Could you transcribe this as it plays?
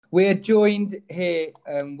We're joined here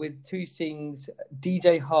with two sings,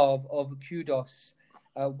 DJ Harv of Kudos,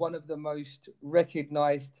 one of the most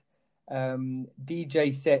recognized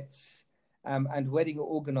DJ sets and wedding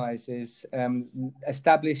organizers,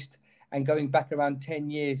 established and going back around 10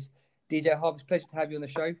 years. DJ Harv, it's a pleasure to have you on the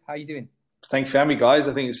show. How are you doing? Thank you for having me, guys.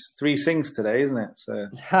 I think it's 3 sings today, isn't it? So,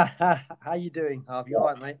 how you doing, Harv? You all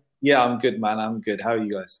right, mate? Yeah, I'm good, man. I'm good. How are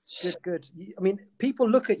you guys? Good. I mean, people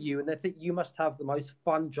look at you and they think you must have the most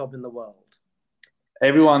fun job in the world.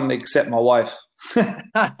 Everyone except my wife.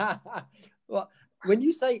 Well, when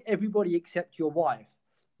you say everybody except your wife,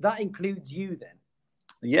 that includes you then?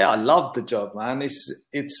 Yeah, I love the job, man. It's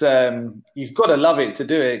you've got to love it to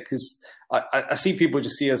do it, because I see people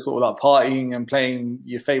just see us sort of like partying and playing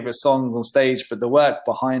your favorite songs on stage, but the work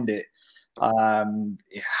behind it,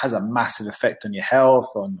 it has a massive effect on your health,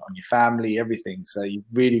 on your family, everything. So you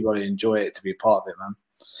really got to enjoy it to be a part of it, man.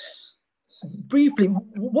 Briefly,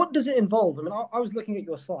 what does it involve? I mean, I was looking at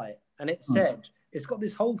your site and it said it's got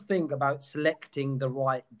this whole thing about selecting the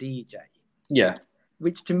right DJ. Yeah.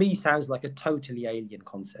 Which to me sounds like a totally alien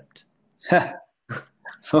concept.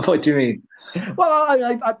 What do you mean?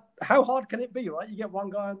 Well, how hard can it be, right? You get one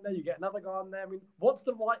guy on there, you get another guy on there. I mean, what's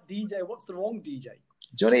the right DJ? What's the wrong DJ?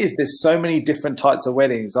 Do you know what it is? There's so many different types of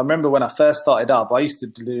weddings. I remember when I first started up, I used to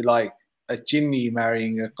do like a Jinni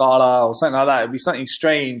marrying a Kala or something like that. It'd be something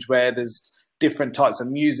strange where there's different types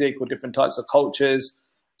of music or different types of cultures.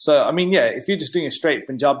 So, I mean, yeah, if you're just doing a straight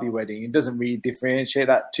Punjabi wedding, it doesn't really differentiate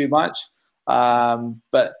that too much.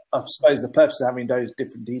 But I suppose the purpose of having those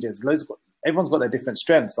different DJs, everyone's got their different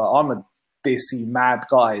strengths. Like I'm a Desi mad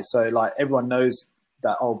guy, so like everyone knows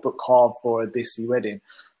that I'll book Harv for a Desi wedding.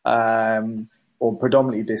 Or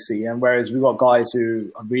predominantly Desi, and whereas we've got guys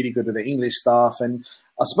who are really good with the English stuff, and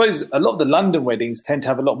I suppose a lot of the London weddings tend to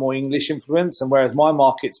have a lot more English influence, and whereas my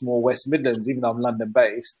market's more West Midlands, even though I'm London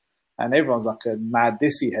based, and everyone's like a mad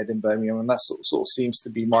Desi head in Birmingham, and that sort of seems to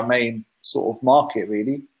be my main sort of market,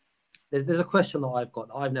 really. There's a question that I've got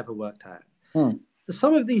that I've never worked out.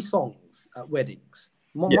 Some of these songs at weddings,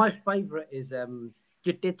 my favourite is I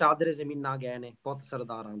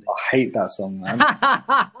hate that song, man.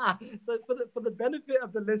 So for the benefit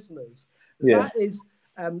of the listeners, that is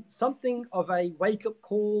something of a wake-up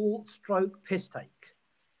call stroke piss take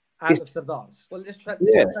out of Sardars. Well, let's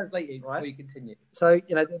translate it before you continue. So,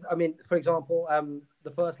 I mean, for example, the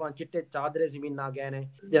first line,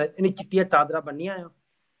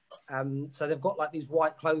 so they've got like these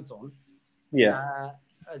white clothes on. Yeah.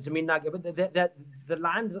 But the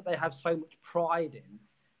land that they have so much pride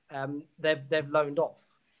in, they've loaned off.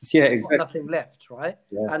 Yeah, They've exactly. got nothing left, right?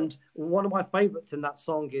 Yeah. And one of my favorites in that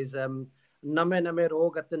song is Name Name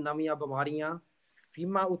Rogat Namia Bamariya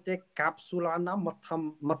Fima Ute Capsulana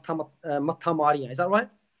Matha Maria. Is that right?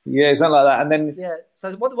 Yeah, something like that. And then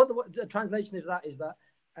so what the translation of that is that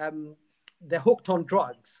they're hooked on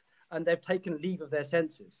drugs and they've taken leave of their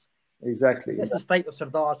senses. Exactly. That's the state of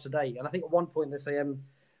Sardar today. And I think at one point they say,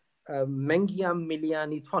 Mengiam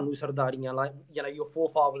Miliani Thanu Sardariya, like, your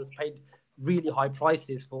forefathers paid really high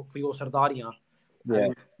prices for your Sardariya.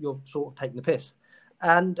 And you're sort of taking the piss.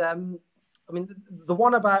 And I mean, the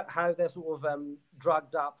one about how they're sort of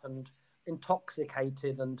drugged up and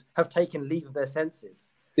intoxicated and have taken leave of their senses.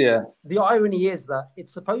 Yeah. The irony is that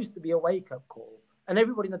it's supposed to be a wake-up call, and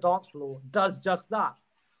everybody in the dance floor does just that.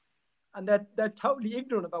 And they're totally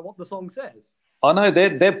ignorant about what the song says. I know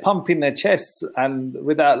they're pumping their chests, and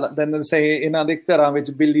without then they say in Adikara which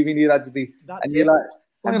believe Rajdi, and you're like,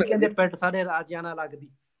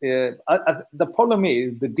 yeah. The problem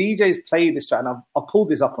is the DJs play this track, and I pulled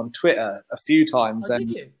this up on Twitter a few times,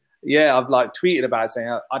 and yeah, I've like tweeted about it saying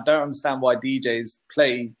I don't understand why DJs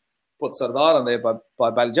play Put Sardar on there by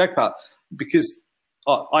Bally Jackpot, because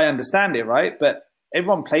I understand it, right? But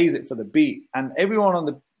everyone plays it for the beat, and everyone on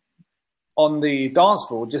the dance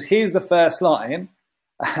floor just hears the first line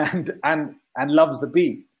and loves the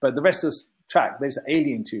beat, but the rest of the track there's an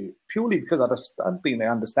alien to it, purely because I don't think they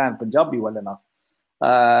understand Punjabi well enough.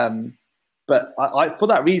 But I for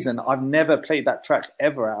that reason I've never played that track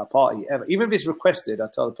ever at a party ever, even if it's requested. I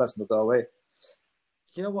tell the person to go away.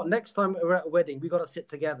 You know what? Next time we're at a wedding, we got to sit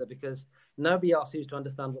together because nobody else seems to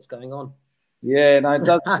understand what's going on. Yeah, no, it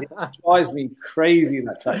does. It drives me crazy,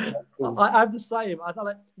 that track. I'm the same. I thought,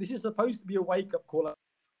 like, this is supposed to be a wake-up call.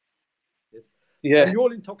 Yeah. And you're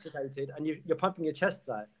all intoxicated and you're pumping your chests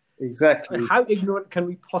out. Exactly. And how ignorant can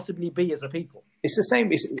we possibly be as a people? It's the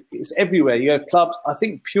same. It's everywhere. You go clubs. I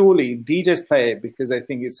think purely DJs play it because they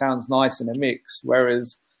think it sounds nice in a mix,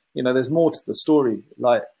 whereas, there's more to the story.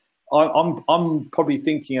 Like, I'm probably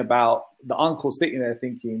thinking about the uncle sitting there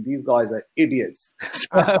thinking these guys are idiots.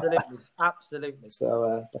 Absolutely.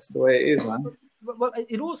 So that's the way it is, man. Well,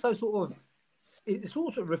 it also sort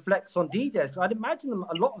of reflects on DJs. I'd imagine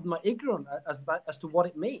a lot of them are ignorant as to what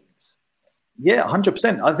it means. Yeah,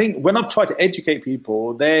 100%. I think when I've tried to educate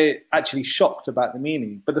people, they're actually shocked about the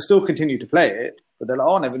meaning, but they still continue to play it. But they're like,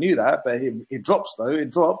 oh, I never knew that. But it drops, though.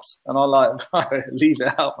 It drops. And I'm like, leave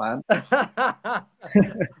it out, man.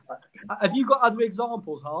 Have you got other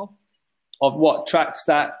examples, Harv? Of what tracks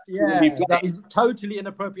that that is totally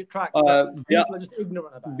inappropriate track that people are just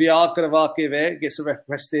ignorant about. Biar Karwa Ke Ve gets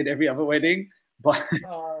requested every other wedding. But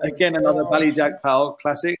again, another Ballyjack Pal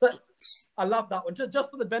classic. I love that one. Just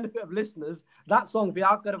for the benefit of listeners, that song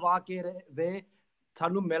Biar Karwa Ke Ve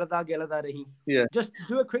Thanu Milda Gelada Rahi. Yeah. Just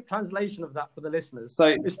do a quick translation of that for the listeners,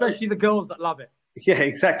 so especially the girls that love it. Yeah,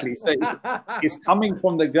 exactly. So it's coming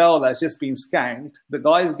from the girl that's just been skanked. The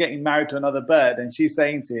guy's getting married to another bird, and she's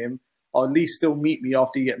saying to him, "Or at least still meet me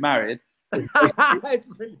after you get married." It's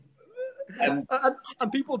brilliant.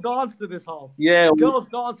 And people dance to this, Harv. Yeah, girls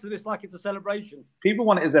dance to this like it's a celebration. People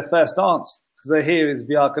want it as their first dance because they're here is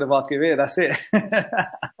Biar Karwa Ke Ve. That's it.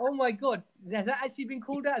 Oh my God, has that actually been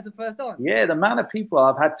called out as the first dance? Yeah, the amount of people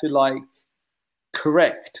I've had to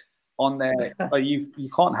correct on there. You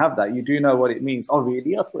can't have that. You do know what it means. Oh,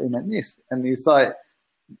 really? I thought it meant this. And it's like,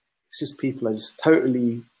 it's just people are just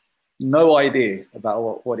totally no idea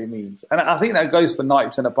about what it means. And I think that goes for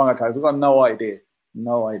 90% of Bangatas. I've got no idea.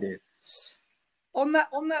 No idea. On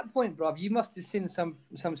that point, bruv, you must have seen some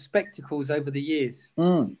spectacles over the years.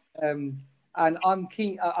 And I'm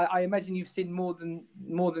keen. I imagine you've seen more than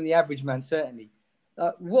the average man, certainly.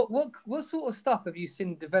 What sort of stuff have you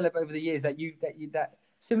seen develop over the years that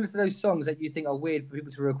similar to those songs that you think are weird for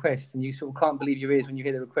people to request, and you sort of can't believe your ears when you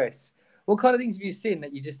hear the requests? What kind of things have you seen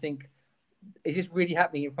that you just think is just really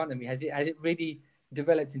happening in front of me? Has it really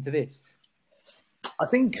developed into this? I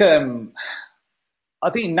think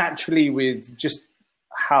naturally with just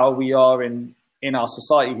how we are in our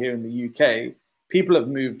society here in the UK, people have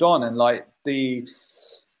moved on, and the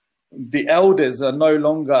elders are no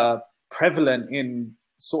longer prevalent in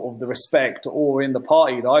sort of the respect or in the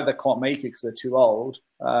party. They either can't make it because they're too old,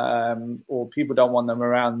 or people don't want them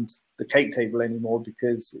around the cake table anymore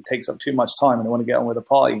because it takes up too much time and they want to get on with the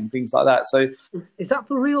party and things like that. So is that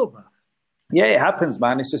for real, bro? Yeah, it happens,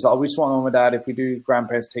 man. It's just, we just want mom and dad. If we do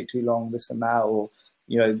grandparents take too long, this and that, or,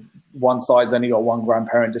 one side's only got one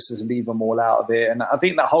grandparent, just to leave them all out of it. And I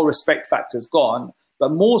think that whole respect factor's gone,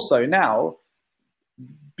 but more so now,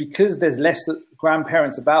 because there's less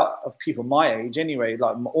grandparents of people my age anyway,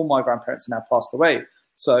 all my grandparents are now passed away.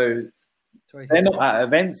 So they're not at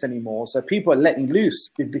events anymore. So people are letting loose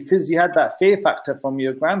because you had that fear factor from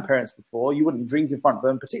your grandparents before. You wouldn't drink in front of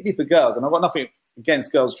them, particularly for girls. And I've got nothing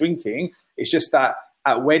against girls drinking. It's just that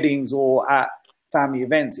at weddings or at family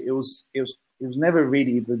events, it was never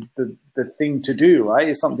really the thing to do, right?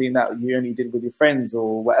 It's something that you only did with your friends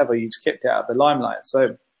or whatever. You just kept it out of the limelight.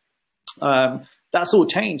 So that's all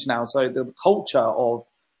changed now. So the culture of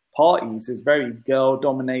parties is very girl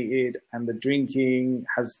dominated, and the drinking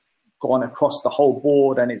has gone across the whole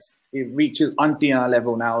board, and it reaches auntie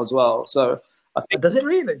level now as well. So I think, does it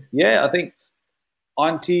really? Yeah, I think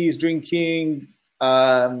aunties drinking,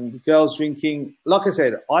 girls drinking. Like I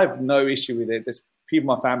said, I have no issue with it. There's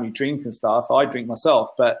people in my family drink and stuff. I drink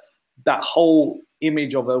myself, but that whole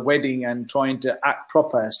image of a wedding and trying to act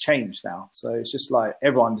proper has changed now. So it's just like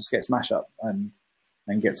everyone just gets mashed up and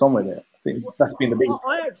gets on with it. I think that's been the big.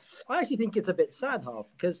 I actually think it's a bit sad, Harv,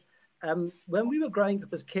 because when we were growing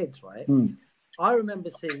up as kids, right, I remember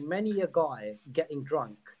seeing many a guy getting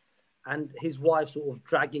drunk and his wife sort of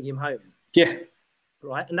dragging him home. Yeah.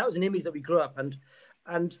 Right. And that was an image that we grew up.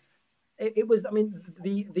 And it was, I mean,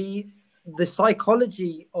 the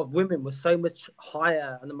psychology of women was so much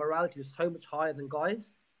higher and the morality was so much higher than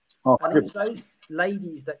guys. Oh, and it was those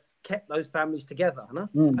ladies that kept those families together. Huh?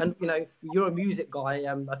 And, you're a music guy.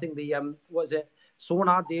 I think what is it?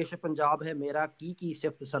 Sona Desh Punjab hai mera ki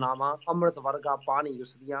sift sanama amrit varga pani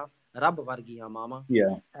usdiyan rab vargiya mama.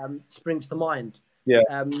 Yeah. Springs to mind. Yeah.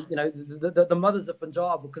 The mothers of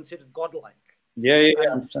Punjab were considered godlike. Yeah.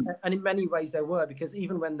 And in many ways they were, because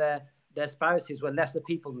even when their spouses were lesser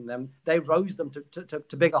people than them, they rose them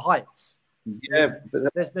to bigger heights. Yeah.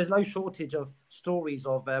 There's no shortage of stories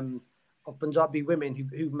of Punjabi women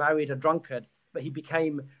who married a drunkard, but he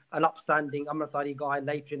became an upstanding Amritari guy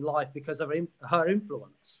later in life because of her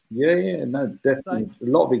influence. Yeah, no, definitely. A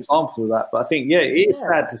lot of examples of that. But I think, it is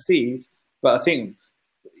sad to see. But I think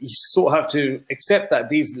you sort of have to accept that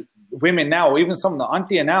these women now, or even some of the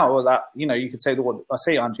auntie now, that, you could say, I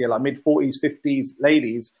say auntie, like mid-40s, 50s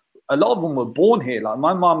ladies, a lot of them were born here. Like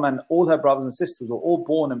my mum and all her brothers and sisters were all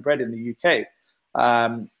born and bred in the UK.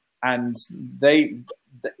 And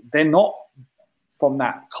they're not from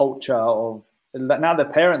that culture of, now their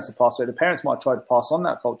parents have passed away. The parents might try to pass on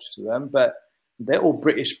that culture to them, but they're all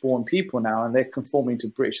British born people now, and they're conforming to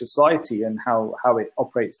British society and how it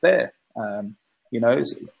operates there. That's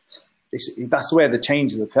where the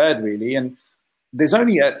change has occurred, really. And there's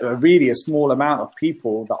only a really small amount of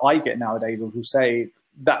people that I get nowadays who say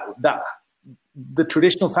that the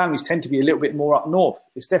traditional families tend to be a little bit more up north.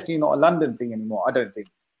 It's definitely not a London thing anymore, I don't think.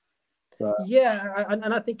 So. Yeah,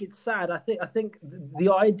 and I think it's sad. I think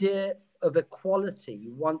the idea of equality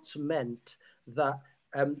once meant that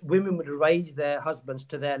women would raise their husbands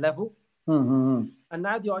to their level. Mm-hmm. And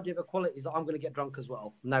now the idea of equality is that I'm going to get drunk as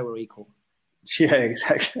well. Now we're equal. Yeah,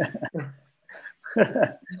 exactly.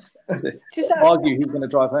 Argue who's going to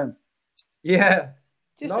drive home. Yeah.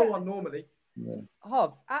 No one normally. Yeah.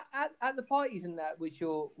 Harv, at the parties and that, which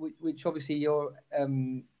obviously you're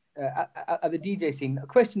at the DJ scene, a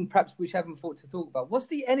question perhaps which I haven't thought to talk about. What's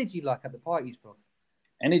the energy like at the parties, bro?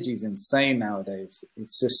 Energy's insane nowadays.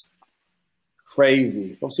 It's just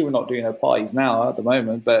crazy. Obviously, we're not doing no parties now at the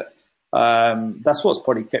moment, but that's what's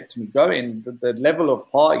probably kept me going. The level of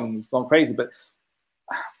partying has gone crazy, but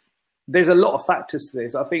there's a lot of factors to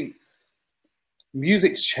this. I think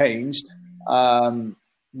music's changed.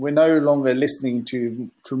 We're no longer listening to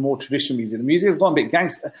more traditional music. The music has gone a bit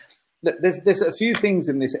gangster. There's a few things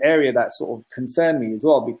in this area that sort of concern me as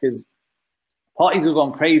well, because parties have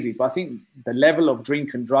gone crazy, but I think the level of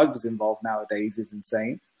drink and drugs involved nowadays is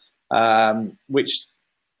insane, which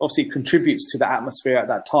obviously contributes to the atmosphere at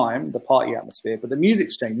that time, the party atmosphere. But the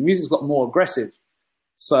music's changed. The music's got more aggressive.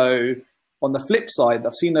 So on the flip side,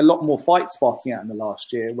 I've seen a lot more fights sparking out in the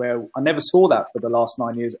last year, where I never saw that for the last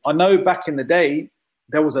 9 years. I know back in the day,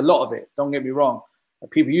 there was a lot of it. Don't get me wrong.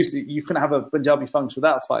 People you couldn't have a Punjabi function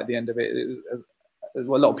without a fight at the end of it.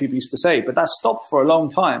 What a lot of people used to say, but that stopped for a long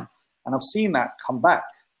time. And I've seen that come back.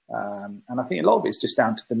 And I think a lot of it's just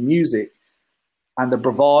down to the music and the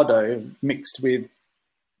bravado mixed with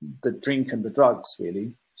the drink and the drugs,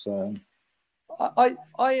 really. So I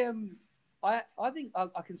think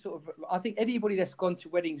I can sort of, I think anybody that's gone to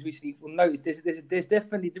weddings recently will notice there's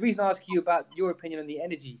definitely, the reason I ask you about your opinion on the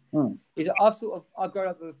energy is that I've grown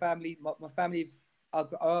up with a family, my family, I've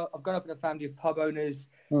grown up in a family of pub owners,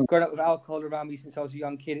 grown up with alcohol around me since I was a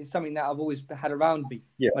young kid. It's something that I've always had around me.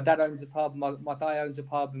 Yeah. My dad owns a pub, my dad owns a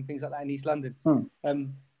pub and things like that in East London.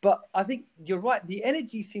 But I think you're right, the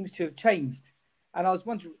energy seems to have changed. And I was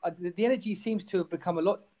wondering, the energy seems to have become a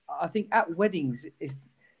lot, I think at weddings,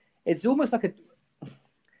 it's almost like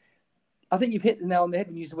I think you've hit the nail on the head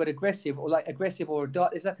when you use the word aggressive, or like aggressive or a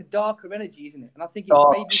dark. It's like a darker energy, isn't it? And I think it's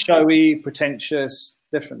dark, showy, pretentious,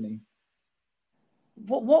 definitely.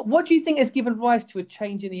 What do you think has given rise to a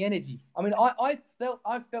change in the energy? I mean, I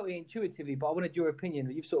felt it intuitively, but I wanted your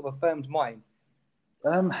opinion. You've sort of affirmed mine.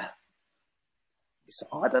 I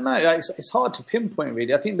don't know. It's hard to pinpoint,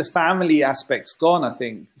 really. I think the family aspect's gone. I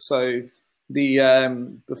think so.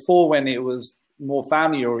 The before, when it was more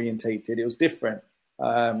family orientated, it was different.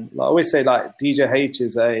 Like I always say, like DJ H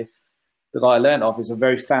is the guy I learned of is a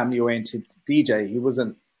very family oriented DJ. He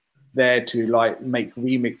wasn't there to like make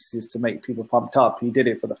remixes to make people pumped up. He did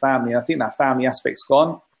it for the family. And I think that family aspect's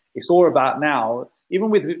gone. It's all about now, even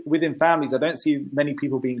within families, I don't see many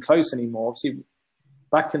people being close anymore. Obviously,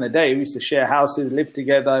 back in the day, we used to share houses, live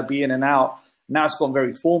together, be in and out. Now it's gone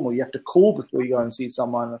very formal. You have to call before you go and see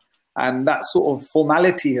someone. And that sort of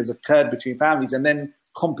formality has occurred between families, and then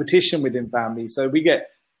competition within families. So we get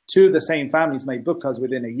two of the same families may book us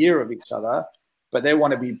within a year of each other, but they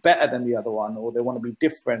want to be better than the other one, or they want to be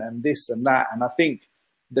different and this and that. And I think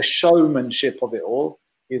the showmanship of it all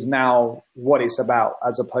is now what it's about,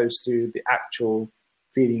 as opposed to the actual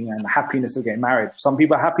feeling and happiness of getting married. Some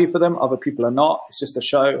people are happy for them, other people are not. It's just a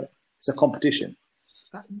show. It's a competition.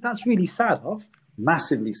 That's really sad, Harv.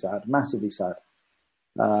 Massively sad.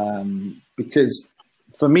 Because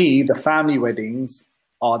for me, the family weddings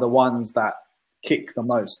are the ones that kick the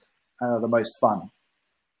most and are the most fun.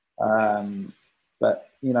 But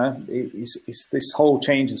you know, it's this whole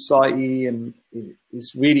change in society, and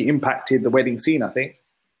it's really impacted the wedding scene, I think.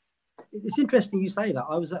 It's interesting you say that.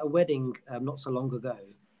 I was at a wedding not so long ago.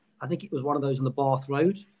 I think it was one of those on the Bath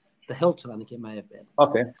Road, the Hilton, I think it may have been.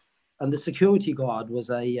 Okay. And the security guard was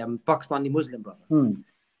a Pakistani Muslim brother.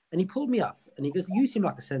 And he pulled me up and he goes, "You seem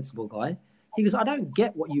like a sensible guy." He goes, "I don't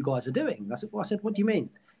get what you guys are doing." I said, "What do you mean?"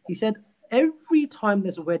 He said, "Every time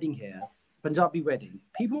there's a wedding here, Punjabi wedding,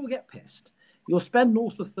 people will get pissed. You'll spend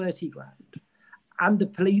north of 30 grand and the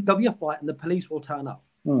police, there'll be a fight and the police will turn up.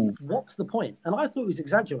 What's the point? And I thought he was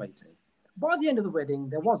exaggerating. By the end of the wedding,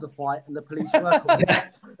 there was a fight and the police were called.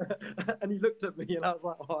 And he looked at me and I was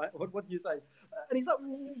like, all right, what do you say? And he's like,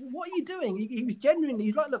 what are you doing? He was genuinely,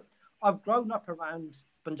 he's like, look, I've grown up around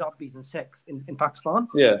Punjabis and Sikhs in Pakistan.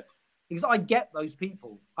 Yeah. Because I get those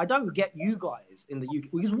people. I don't get you guys in the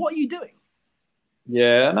UK. Because what are you doing?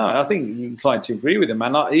 Yeah, no, I think you're inclined to agree with him,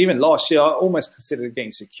 man. Even last year, I almost considered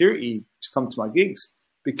getting security to come to my gigs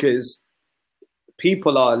because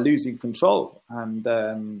people are losing control. And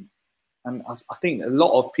I think a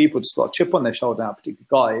lot of people just got a chip on their shoulder now, particularly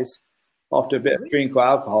guys. After a bit of drink or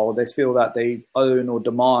alcohol, they feel that they own or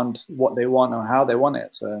demand what they want or how they want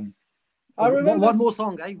it. So, I remember one more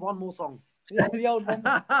song, eh? One more song. The old one.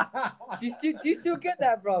 do you still get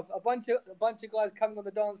that, bro? A bunch of guys coming on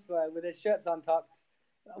the dance floor with their shirts untucked.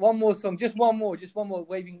 One more song, just one more,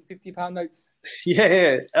 waving £50 notes.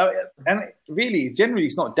 Yeah, and really, generally,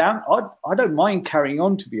 it's not down. I don't mind carrying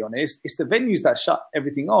on, to be honest. It's the venues that shut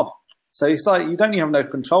everything off. So it's like you don't even have no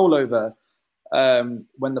control over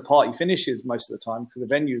when the party finishes most of the time because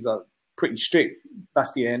the venues are pretty strict.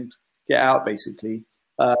 That's the end. Get out, basically.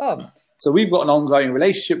 So we've got an ongoing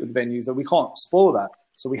relationship with venues that we can't spoil that.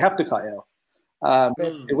 So we have to cut it off.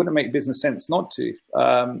 It wouldn't make business sense not to.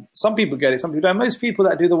 Some people get it, some people don't. Most people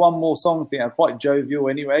that do the one more song thing are quite jovial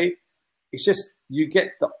anyway. It's just you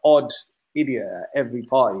get the odd idiot at every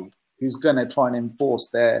party who's going to try and enforce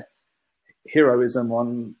their heroism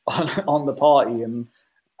on the party and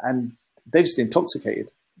they're just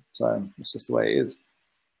intoxicated. So it's just the way it is.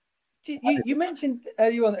 You mentioned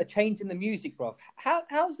earlier on a change in the music, bro.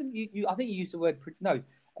 How's the I think you used the word you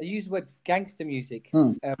used the word gangster music.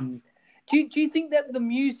 Do you think that the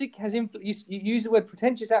music has you use the word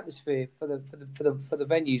pretentious atmosphere for the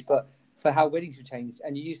venues, but for how weddings have changed,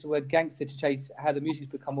 and you use the word gangster to chase how the music's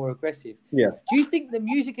become more aggressive? Yeah. Do you think the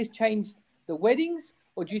music has changed the weddings,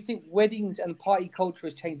 or do you think weddings and party culture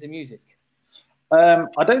has changed the music?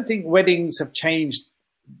 I don't think weddings have changed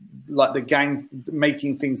like the gang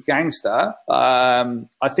making things gangster.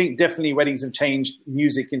 I think definitely weddings have changed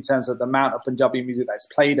music in terms of the amount of Punjabi music that's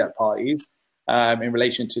played at parties in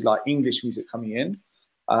relation to like English music coming in.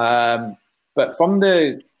 But from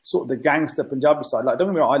the sort of the gangster Punjabi side, like don't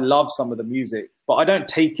get me wrong, I love some of the music, but I don't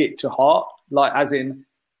take it to heart. Like as in,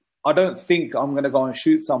 I don't think I'm going to go and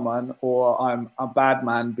shoot someone or I'm a bad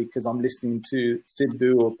man because I'm listening to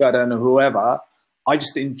Sidhu or Karan or whoever. I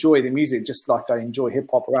just enjoy the music just like I enjoy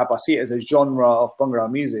hip-hop or rap. I see it as a genre of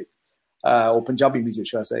Bhangra music or Punjabi music,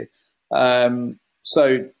 should I say.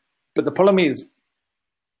 But the problem is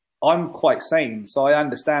I'm quite sane, so I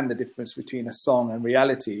understand the difference between a song and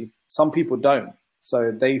reality. Some people don't.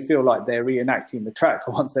 So they feel like they're reenacting the track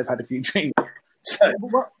once they've had a few drinks. So,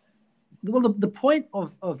 well, the point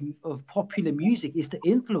of popular music is to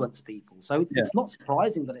influence people. So it's not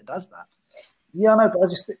surprising that it does that. Yeah, I know,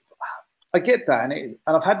 but I get that, and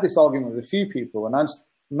I've had this argument with a few people, and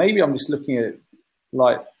maybe I'm just looking at it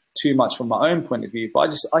like too much from my own point of view.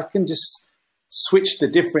 But I can just switch the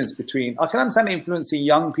difference between. I can understand influencing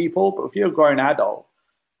young people, but if you're a grown adult,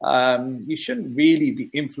 you shouldn't really be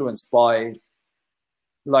influenced by.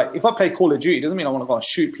 Like, if I play Call of Duty, it doesn't mean I want to go and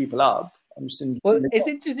shoot people up. I'm just it's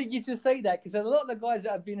interesting you just say that because a lot of the guys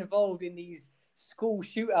that have been involved in these school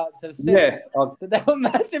shootouts have said that they were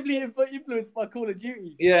massively influenced by Call of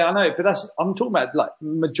Duty. Yeah, I know, but I'm talking about like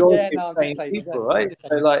majority of sane people, right?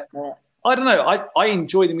 So like, I don't know. I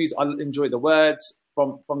enjoy the music. I enjoy the words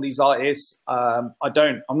from these artists. I'm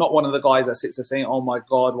not one of the guys that sits there saying, "Oh my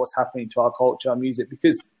God, what's happening to our culture, music?"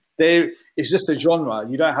 Because it's just a genre.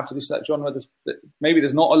 You don't have to listen to that genre. Maybe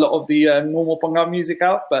there's not a lot of the normal Bhangra music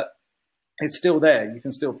out, but it's still there. You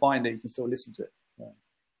can still find it. You can still listen to it. So.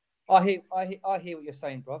 I hear what you're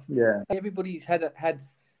saying, bro. Yeah. Everybody's had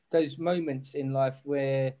those moments in life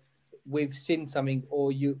where we've seen something,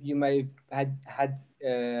 or you may have had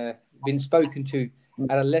been spoken to,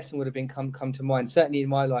 and a lesson would have been come to mind. Certainly in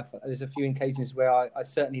my life, there's a few occasions where I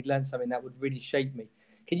certainly learned something that would really shape me.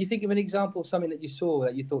 Can you think of an example of something that you saw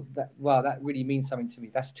that you thought that, wow, that really means something to me?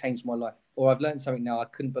 That's changed my life. Or I've learned something now. I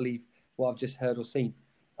couldn't believe what I've just heard or seen.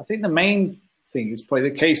 I think the main thing is probably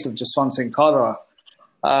the case of Jaswant Singh Kalra.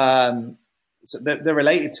 So they're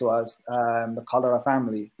related to us, the Kalra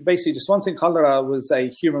family. Basically, Jaswant Singh Kalra was a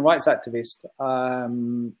human rights activist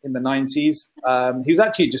in the 90s. He was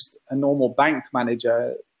actually just a normal bank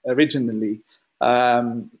manager originally.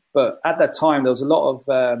 But at that time, there was a lot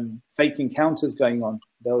of fake encounters going on.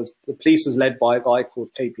 The police was led by a guy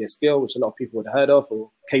called KPS Gill, which a lot of people would have heard of,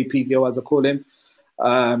 or KP Gill as I call him.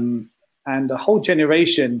 And a whole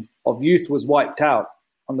generation of youth was wiped out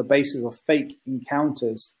on the basis of fake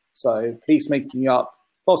encounters. So police making up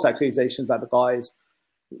false accusations about the guys.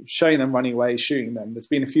 showing them running away, shooting them. There's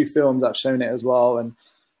been a few films that have shown it as well and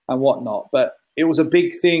whatnot. But it was a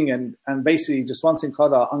big thing, and basically just once Singh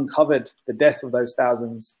Khadr uncovered the death of those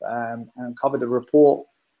thousands, and uncovered a report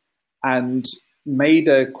and made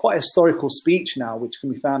a quite historical speech now, which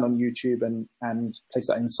can be found on YouTube and places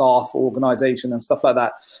like Insaf organization and stuff like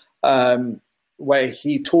that, where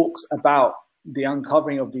he talks about the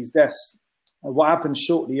uncovering of these deaths. And what happened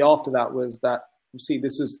shortly after that was that, you see,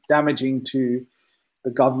 this was damaging to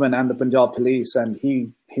the government and the Punjab police, and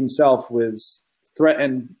he himself was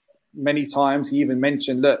threatened many times. He even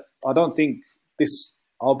mentioned, look, I don't think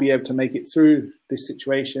I'll be able to make it through this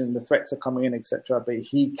situation. The threats are coming in, etc. But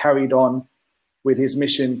he carried on with his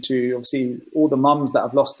mission to, obviously, all the mums that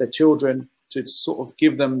have lost their children, to sort of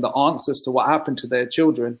give them the answers to what happened to their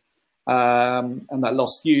children, and that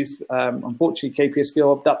lost youth. Unfortunately, KPS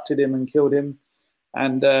Gill abducted him and killed him,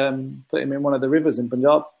 and put him in one of the rivers in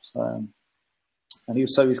Punjab. And he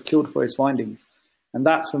was killed for his findings. And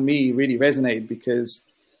that, for me, really resonated, because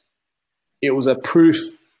it was a proof.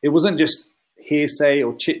 It wasn't just hearsay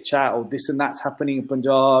or chit chat or this and that's happening in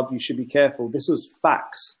Punjab, you should be careful. This was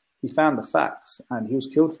facts. He found the facts and he was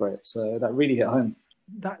killed for it. So that really hit home.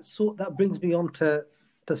 That brings me on to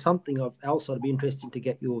something else I'd be interested to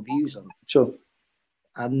get your views on. Sure.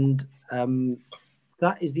 And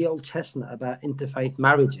that is the old chestnut about interfaith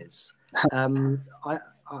marriages.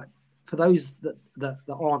 For those that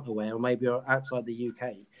aren't aware, or maybe are outside the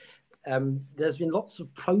UK, there's been lots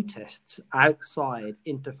of protests outside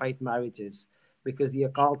interfaith marriages because the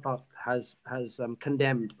Akal Takht has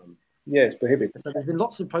condemned them. Yes, prohibited. So there's been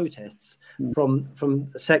lots of protests from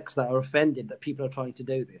sects that are offended that people are trying to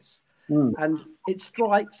do this. And it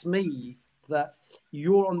strikes me that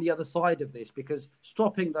you're on the other side of this, because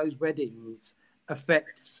stopping those weddings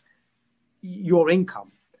affects your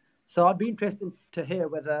income. So I'd be interested to hear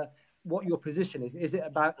what your position is. Is it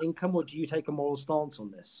about income, or do you take a moral stance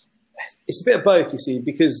on this? It's a bit of both, you see,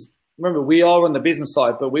 because remember, we are on the business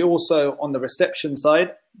side, but we're also on the reception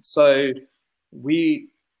side. So we're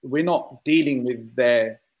not dealing with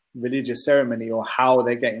their religious ceremony or how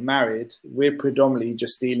they're getting married. We're predominantly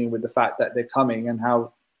just dealing with the fact that they're coming and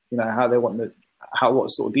how they want what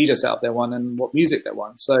sort of DJ setup they want and what music they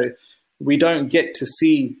want. So we don't get to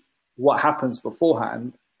see what happens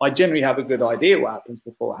beforehand. I generally have a good idea what happens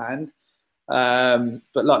beforehand.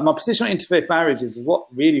 But like my position on interfaith marriage is what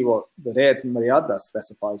the Riyat and Maryada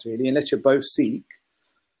specifies, really. Unless you're both Sikh,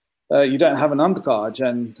 you don't have an undercharge.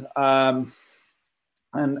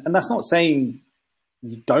 And that's not saying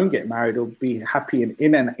you don't get married or be happy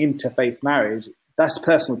in an interfaith marriage. That's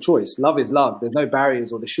personal choice. Love is love. There's no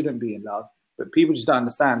barriers, or there shouldn't be in love. But people just don't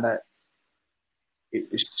understand that it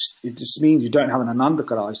just means you don't have an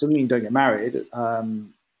undercharge. It doesn't mean you don't get married.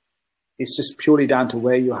 It's just purely down to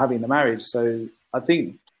where you're having the marriage. So I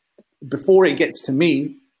think before it gets to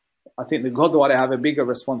me, I think the Gurdwara have a bigger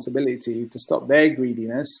responsibility to stop their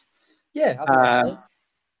greediness. Yeah, I think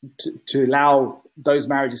to allow those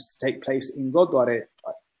marriages to take place in Gurdwara.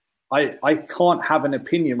 I can't have an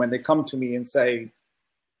opinion when they come to me and say,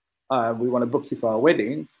 we want to book you for our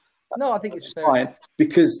wedding. No, I think it's fine,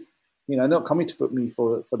 because they're not coming to book me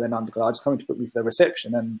for their undercharge, they're coming to book me for their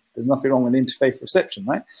reception, and there's nothing wrong with interfaith reception,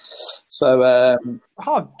 right? So,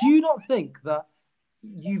 do you not think that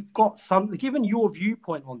you've got given your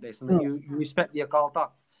viewpoint on this, and that you respect the Akal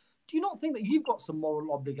Takht, do you not think that you've got some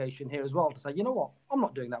moral obligation here as well to say, you know what, I'm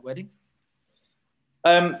not doing that wedding?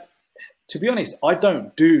 To be honest, I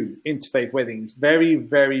don't do interfaith weddings. Very,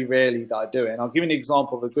 very rarely that I do it. And I'll give you an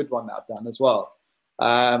example of a good one that I've done as well.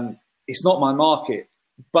 It's not my market,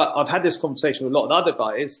 but I've had this conversation with a lot of the other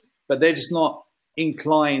guys, but they're just not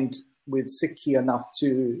inclined with Sikhi enough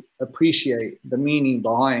to appreciate the meaning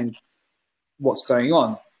behind what's going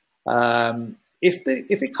on. If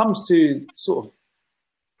it comes to sort of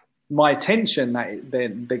my attention that they're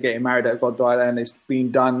getting married at Gurdwara and it's being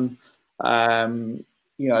done,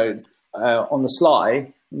 on the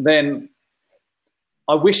sly, then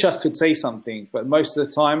I wish I could say something, but most of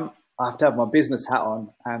the time I have to have my business hat on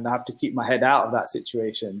and I have to keep my head out of that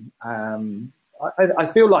situation. I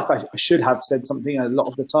feel like I should have said something a lot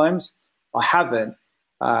of the times. I haven't,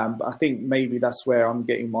 but I think maybe that's where I'm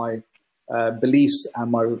getting my beliefs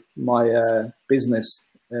and my business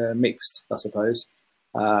mixed, I suppose.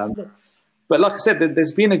 But like I said,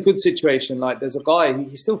 there's been a good situation. Like there's a guy,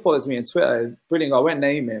 he still follows me on Twitter. Brilliant guy. I won't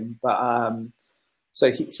name him, but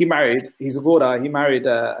so he married. He's a Gora. He married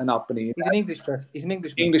an Apni. He's an English person. He's an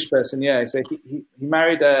English person. Yeah. So he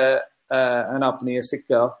married an Apni, a Sikh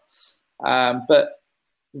girl. But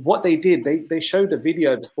what they did, they showed a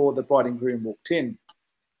video before the bride and groom walked in,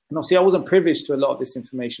 And obviously I wasn't privileged to a lot of this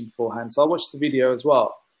information beforehand. So I watched the video as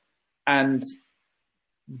well. And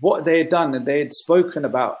what they had done, and they had spoken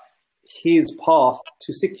about his path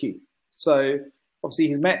to Sikhi. So obviously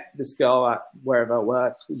he's met this girl at wherever,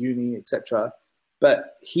 work, uni, etc.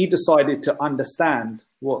 But he decided to understand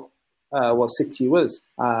what Sikhi was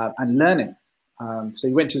and learn it. So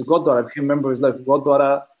he went to his Gurdwara, became a member of his local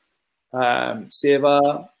Gurdwara,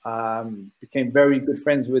 Seva, became very good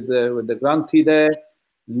friends with the Granthi there,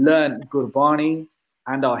 learned Gurbani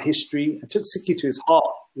and our history, and took Sikhi to his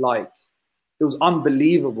heart. Like, it was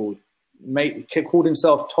unbelievable. Called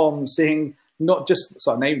himself Tom Singh, not just,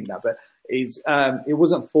 sorry, naming that, but it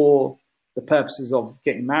wasn't for the purposes of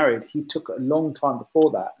getting married. He took a long time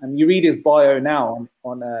before that. And you read his bio now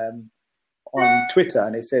on Twitter,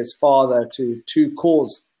 and it says father to 2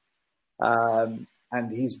 cores. And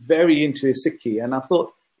he's very into his Sikhi. And I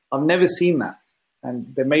thought, I've never seen that.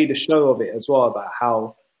 And they made a show of it as well about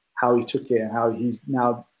how he took it and how he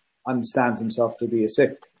now understands himself to be a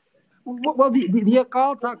Sikh. Well, the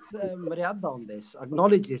Akal Takht Maryada on this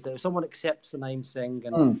acknowledges that if someone accepts the name Singh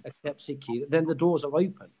and accepts Sikhi, then the doors are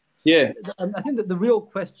open. Yeah. And I think that the real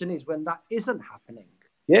question is when that isn't happening.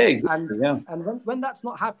 Yeah, exactly. And when that's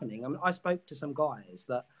not happening, I mean, I spoke to some guys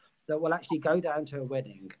that will actually go down to a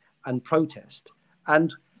wedding and protest,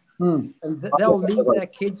 and they'll leave their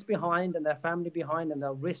kids behind and their family behind, and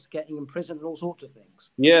they'll risk getting imprisoned and all sorts of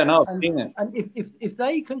things. Yeah, no, I've seen it. And if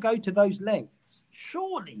they can go to those lengths,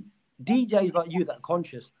 surely DJs like you that are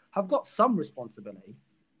conscious have got some responsibility.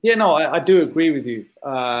 Yeah, no, I do agree with you.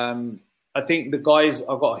 I think the guys,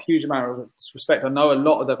 I've got a huge amount of respect. I know a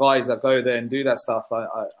lot of the guys that go there and do that stuff.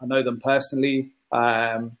 I know them personally.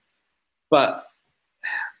 But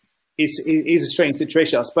it is a strange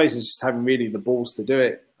situation. I suppose it's just having really the balls to do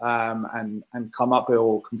it and come up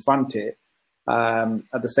or confront it.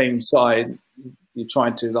 At the same side, you're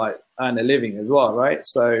trying to like earn a living as well, right?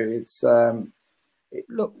 So it's...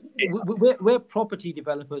 Look, we're property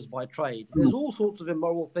developers by trade. There's all sorts of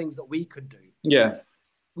immoral things that we could do. Yeah.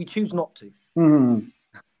 We choose not to. Mm-hmm.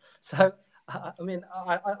 So, I mean,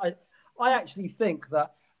 I actually think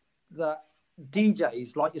that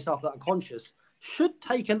DJs like yourself that are conscious should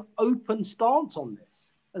take an open stance on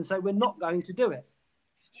this and say, we're not going to do it.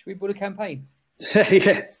 Should we build a campaign?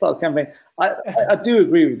 Yeah, start a campaign. I do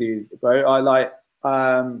agree with you, bro. I like,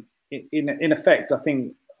 in effect, I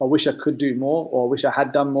think I wish I could do more, or I wish I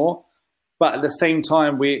had done more. But at the same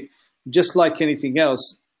time, we, just like anything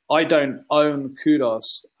else, I don't own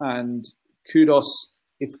Kudos, and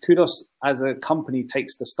if Kudos as a company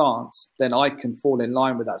takes the stance, then I can fall in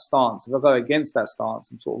line with that stance. If I go against that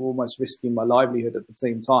stance, I'm sort of almost risking my livelihood at the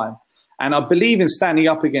same time. And I believe in standing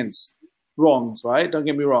up against wrongs, right? Don't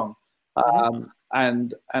get me wrong.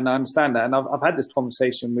 And I understand that. And I've had this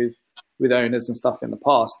conversation with owners and stuff in the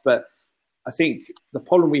past, but I think the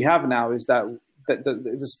problem we have now is that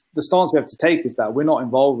the stance we have to take is that we're not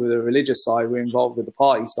involved with the religious side, we're involved with the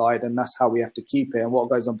party side, and that's how we have to keep it. And what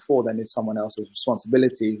goes on before then is someone else's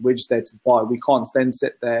responsibility. We're just there to buy. We can't then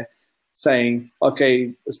sit there saying,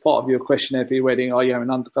 okay, as part of your questionnaire for your wedding, are you having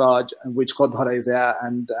an antakraj, and which Gurdwara is it at,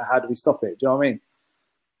 and how do we stop it? Do you know what I mean?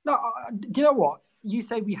 No, do you know what? You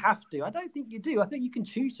say we have to. I don't think you do. I think you can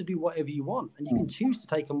choose to do whatever you want, and you can choose to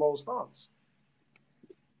take a moral stance.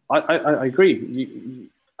 I agree.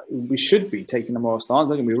 We should be taking a moral stance.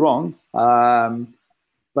 Don't get me wrong,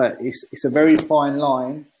 but it's a very fine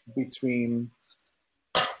line between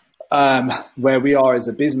where we are as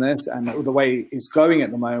a business and the way it's going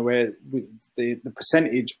at the moment, where the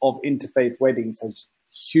percentage of interfaith weddings has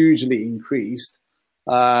hugely increased.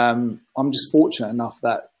 I'm just fortunate enough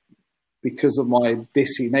that because of my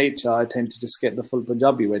desi nature, I tend to just get the full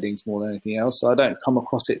Punjabi weddings more than anything else. So I don't come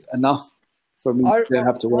across it enough for me to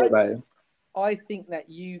have to worry about it. I think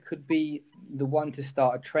that you could be the one to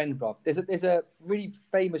start a trend, bro. There's a really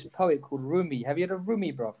famous poet called Rumi. Have you heard of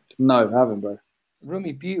Rumi, bro? No, I haven't, bro.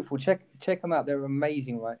 Rumi, beautiful. Check them out. They're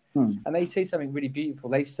amazing, right? And they say something really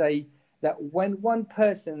beautiful. They say that when one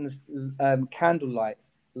person's candlelight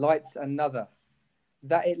lights another,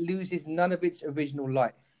 that it loses none of its original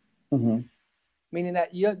light. Mm-hmm. Meaning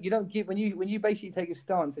that you don't give when you basically take a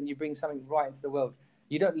stance and you bring something right into the world,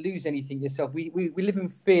 you don't lose anything yourself. We live in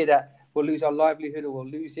fear that we'll lose our livelihood, or we'll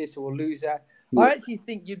lose this, or we'll lose that. Yeah. I actually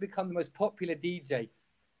think you'd become the most popular DJ,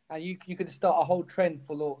 and you could start a whole trend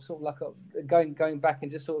for sort of like going back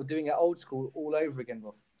and just sort of doing it old school all over again,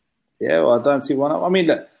 Rob. Yeah, well, I don't see why not. I mean,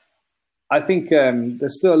 look, I think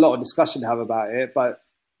there's still a lot of discussion to have about it, but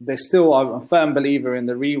there's still, I'm a firm believer in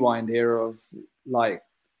the rewind era of, like,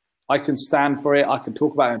 I can stand for it. I can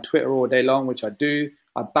talk about it on Twitter all day long, which I do.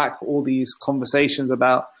 I back all these conversations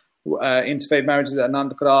about interfaith marriages at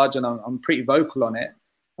Anand Karaj, and I'm pretty vocal on it.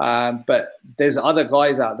 But there's other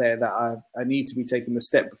guys out there that I need to be taking the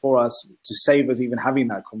step before us to save us even having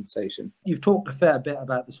that conversation. You've talked a fair bit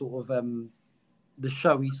about the sort of the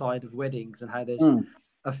showy side of weddings and how there's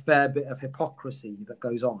a fair bit of hypocrisy that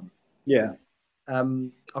goes on. Yeah.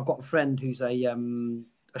 I've got a friend who's a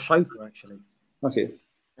chauffeur, actually. Okay.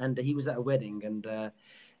 And he was at a wedding, and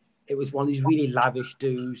it was one of these really lavish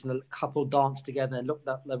dudes, and the couple danced together and looked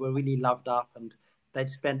like they were really loved up, and they'd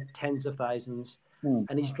spent tens of thousands.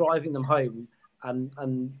 And he's driving them home, and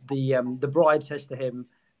the bride says to him,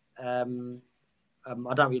 I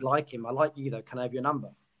don't really like him. I like you though. Can I have your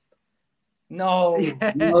number? No.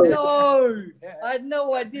 No. I had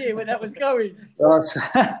no idea where that was going.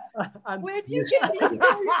 And where do you get these stories?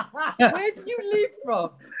 Where do you live from?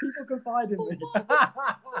 People confide in me.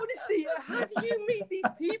 Honestly, how do you meet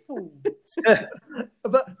these people?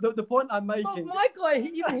 But the point I'm making... my guy,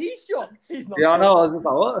 even he's shocked. He's not. Yeah, I know. I was just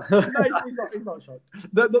like, what? No, he's not shocked.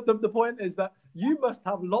 The point is that you must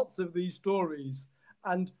have lots of these stories,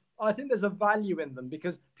 and I think there's a value in them,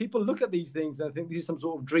 because people look at these things and think this is some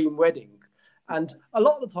sort of dream wedding. And a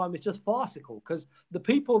lot of the time it's just farcical, because the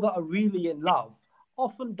people that are really in love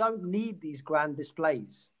often don't need these grand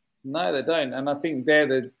displays. No, they don't. And I think they're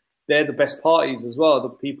the best parties as well, the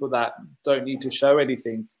people that don't need to show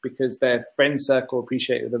anything because their friend circle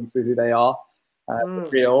appreciated them for who they are,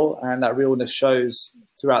 real, and that realness shows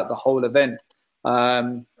throughout the whole event.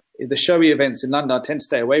 The showy events in London I tend to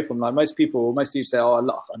stay away from. Like most people say, oh, I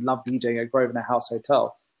love DJing at Grosvenor House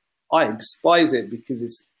Hotel. I despise it because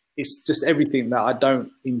it's just everything that I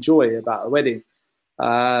don't enjoy about a wedding.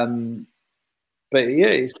 But yeah,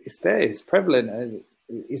 it's there. It's prevalent.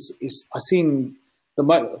 I've seen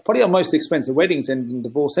probably our most expensive weddings end in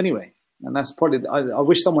divorce anyway, and that's probably. I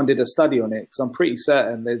wish someone did a study on it, because I'm pretty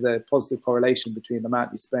certain there's a positive correlation between the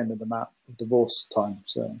amount you spend and the amount of divorce time.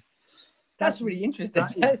 So that's really interesting.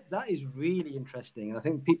 That is really interesting. I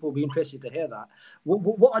think people will be interested to hear that.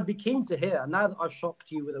 What I'd be keen to hear, now that I've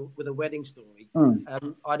shocked you with a wedding story,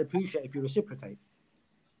 I'd appreciate if you reciprocate.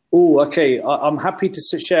 Oh, okay. I'm happy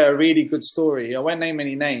to share a really good story. I won't name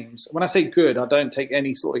any names. When I say good, I don't take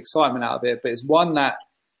any sort of excitement out of it, but it's one that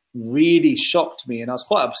really shocked me, and I was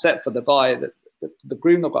quite upset for the guy. That the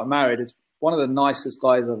groom that got married is one of the nicest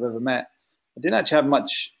guys I've ever met. I didn't actually have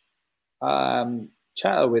much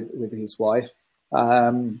chatter with his wife,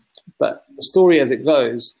 but the story as it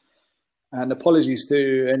goes, and apologies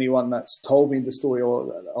to anyone that's told me the story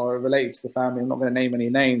or related to the family, I'm not going to name any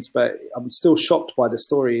names, but I'm still shocked by the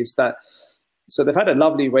story. Is that so they've had a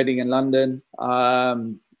lovely wedding in London,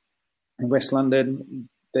 in West London.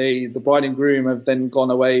 The bride and groom have then gone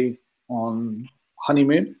away on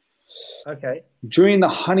honeymoon. Okay. During the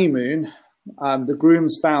honeymoon, the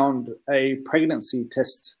grooms found a pregnancy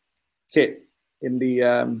test kit in the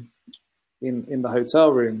in the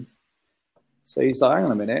hotel room. So he's like, hang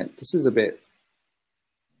on a minute, this is a bit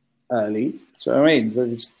early. So I mean, so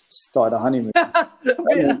we just started a honeymoon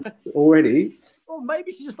already. Or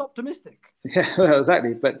maybe she's just optimistic. Yeah, well,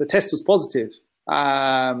 exactly. But the test was positive.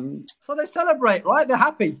 So they celebrate, right? They're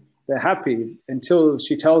happy. They're happy until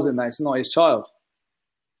she tells him that it's not his child.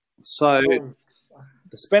 So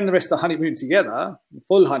they spend the rest of the honeymoon together, the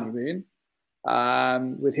full honeymoon,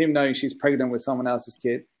 with him knowing she's pregnant with someone else's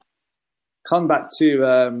kid. Come back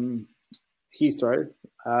to Heathrow,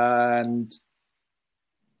 and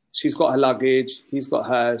she's got her luggage. He's got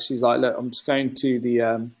her. She's like, look, I'm just going to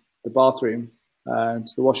the bathroom,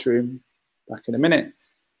 to the washroom, back in a minute.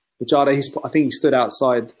 Bujada, I think he stood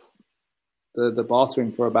outside the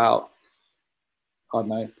bathroom for about, I don't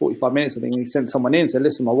know, 45 minutes. I think he sent someone in, said,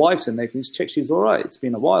 listen, my wife's in there. Can you check she's all right? It's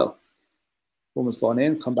been a while. Woman's gone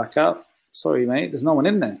in, come back out. Sorry, mate, there's no one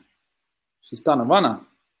in there. She's done a runner.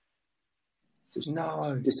 So she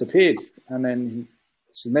disappeared. And then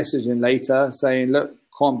she messaged him later saying, look,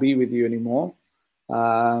 can't be with you anymore.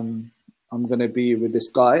 I'm going to be with this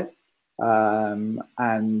guy.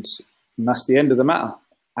 And that's the end of the matter.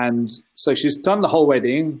 And so she's done the whole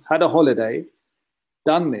wedding, had a holiday,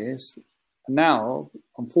 done this. And now,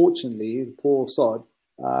 unfortunately, the poor sod,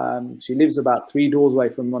 she lives about 3 doors away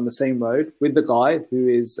from him on the same road with the guy who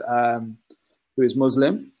is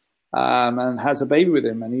Muslim, and has a baby with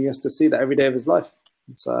him, and he has to see that every day of his life.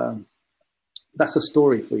 So that's a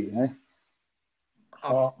story for you, eh?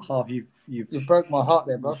 Harv, you broke my heart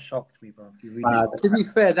there, bro. You shocked me, bro. You really to be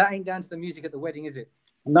fair, that ain't down to the music at the wedding, is it?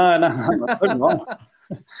 No,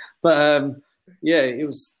 but yeah, it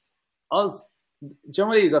was.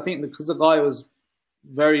 Generally, I think because the guy was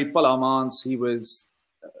very Palamans, he was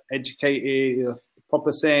educated,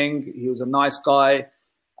 proper saying, he was a nice guy.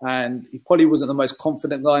 and he probably wasn't the most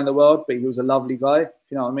confident guy in the world, but he was a lovely guy, if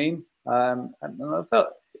you know what I mean. And I felt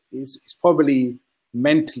it's probably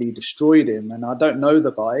mentally destroyed him. And I don't know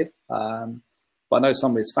the guy, but I know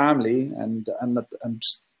some of his family, and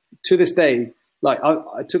just, to this day, like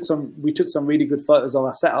we took some really good photos of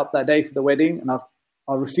our setup that day for the wedding, and I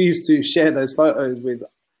refuse to share those photos with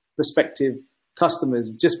prospective customers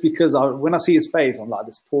just because when I see his face, I'm like,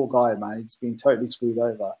 this poor guy, man, he's been totally screwed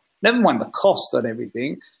over. Never mind the cost and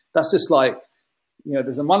everything. That's just like, you know,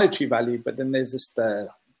 there's a monetary value, but then there's just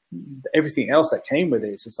everything else that came with it.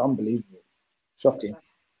 It's just unbelievable, shocking.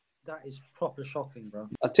 That is proper shocking, bro.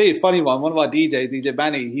 I'll tell you a funny one. One of our DJs, DJ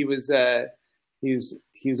Banny, he was at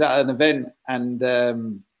an event,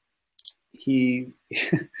 and he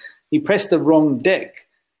he pressed the wrong deck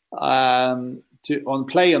on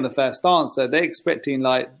play on the first dance. So they're expecting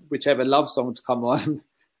like whichever love song to come on,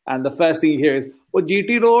 and the first thing you hear is "O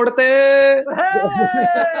GT Road te."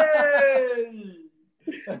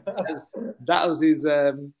 That was his.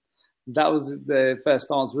 That was the first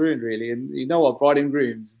dance ruined, really. And you know what? Bride and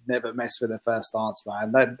grooms never mess with their first dance,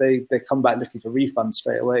 man. They come back looking for refunds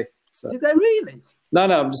straight away. So. Did they really? No,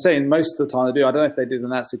 I'm just saying most of the time they do. I don't know if they did in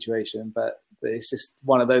that situation, but it's just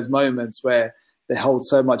one of those moments where they hold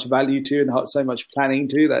so much value to and hold so much planning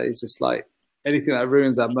to that it's just like anything that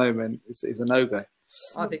ruins that moment is a no-go.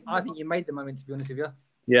 I think you made the moment, to be honest with you.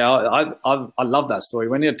 Yeah, I love that story.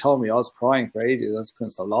 When you told me, I was crying for ages. I just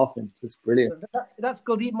couldn't stop laughing. It's just brilliant. That's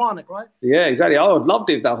Guldeep Manak, right? Yeah, exactly. I would love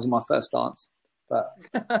it if that was my first dance. But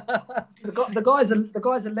the guy's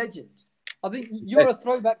a legend. I think you're a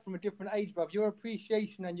throwback from a different age, bruv. Your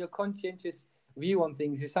appreciation and your conscientious view on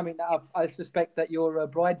things is something that I suspect that your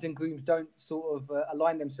brides and grooms don't sort of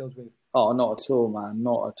align themselves with. Oh, not at all, man.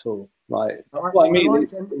 Not at all. Like, that's what I mean.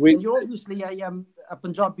 And you're obviously a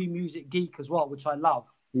Punjabi music geek as well, which I love.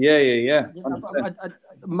 Yeah.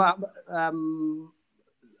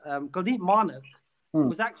 Guldeep Manak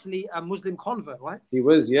was actually a Muslim convert, right? He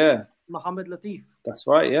was, yeah. Muhammad Latif. That's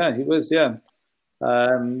right, yeah. He was, yeah.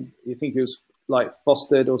 You think he was like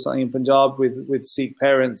fostered or something in Punjab with Sikh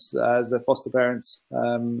parents as their foster parents.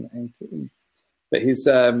 But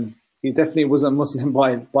he definitely wasn't Muslim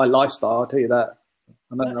by lifestyle, I'll tell you that.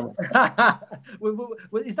 I know.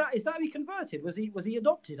 Is that how he converted? Was he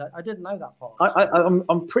adopted? I didn't know that part.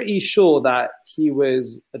 I'm pretty sure that he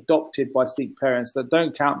was adopted by Sikh parents. That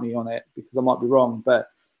don't count me on it because I might be wrong. But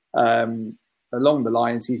along the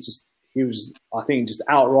lines, he was I think just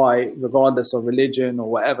outright, regardless of religion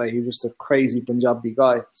or whatever, he was just a crazy Punjabi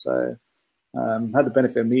guy. So had the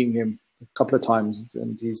benefit of meeting him a couple of times,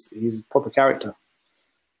 and he's a proper character.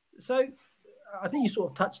 So I think you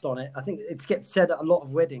sort of touched on it. I think it gets said at a lot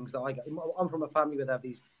of weddings that I go. I'm from a family where they have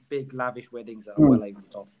these big, lavish weddings that are well over the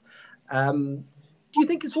top. Do you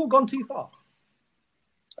think it's all gone too far?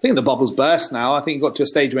 I think the bubble's burst now. I think it got to a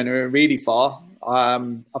stage when it went really far.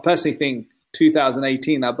 I personally think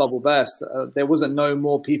 2018, that bubble burst. There wasn't no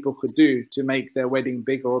more people could do to make their wedding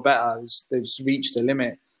bigger or better. They've just reached a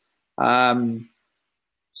limit.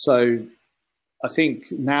 So I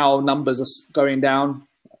think now numbers are going down.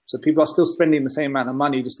 So people are still spending the same amount of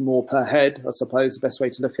money, just more per head, I suppose, the best way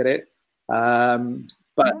to look at it. But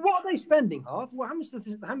what are they spending, Harv? Well, how much does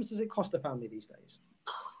it cost a family these days?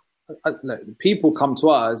 Look, people come to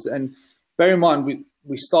us, and bear in mind,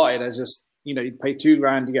 we started as just, you know, you pay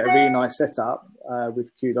 $2,000, you get a really nice setup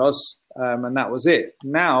with Kudos, and that was it.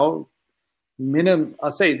 Now,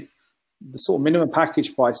 I'd say the sort of minimum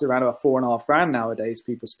package price is around about $4,500 nowadays.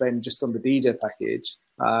 People spend just on the DJ package.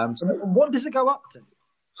 So what does it go up to?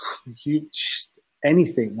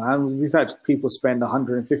 Anything, man. We've had people spend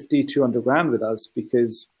 150, 200 grand with us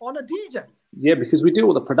because on a DJ. Yeah, because we do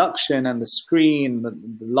all the production and the screen, the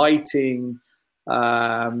lighting.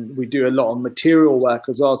 We do a lot of material work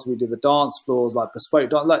as well. So we do the dance floors, like bespoke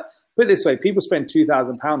dance. Like, put it this way, people spend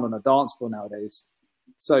 £2,000 on a dance floor nowadays.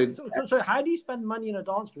 So how do you spend money on a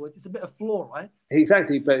dance floor? It's a bit of floor, right?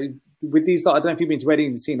 Exactly, but with these, I don't know if you've been to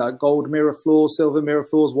weddings and seen like gold mirror floors, silver mirror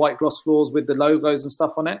floors, white gloss floors with the logos and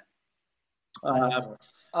stuff on it.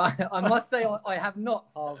 I must say I have not.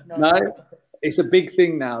 No, it's a big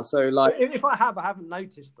thing now. So like, if I haven't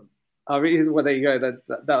noticed them. Well, there you go.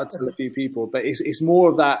 That'll tell a few people, but it's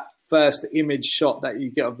more of that first image shot that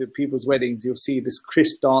you get of people's weddings. You'll see this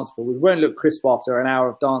crisp dance floor. We won't look crisp after an hour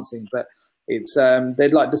of dancing, but it's they're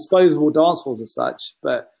like disposable dance floors as such,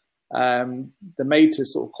 but they're made to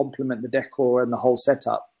sort of complement the decor and the whole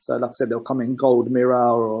setup. So like I said, they'll come in gold mirror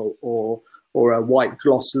or a white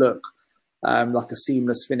gloss look, like a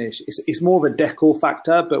seamless finish. It's more of a decor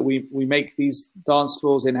factor, but we make these dance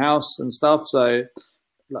floors in-house and stuff. So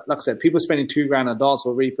like I said, people spending $2,000 on a dance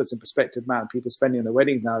hall really puts in perspective, man. People spending on their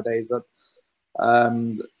weddings nowadays.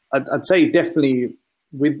 I'd say definitely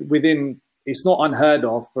within, it's not unheard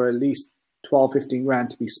of for at least 12, 15 grand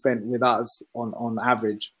to be spent with us on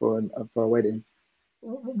average for a wedding.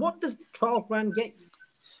 What does 12 grand get you?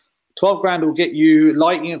 12 grand will get you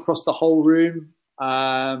lighting across the whole room,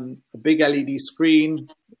 a big LED screen,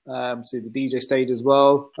 so the DJ stage as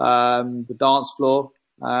well, the dance floor,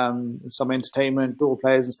 some entertainment, door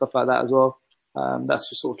players and stuff like that as well. That's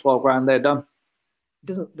just sort of 12 grand there done.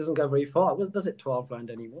 Doesn't go very far. Does it 12 grand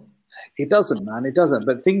anymore? It doesn't, man. It doesn't.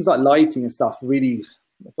 But things like lighting and stuff really,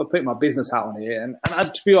 if I put my business hat on here, and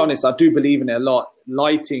to be honest, I do believe in it a lot.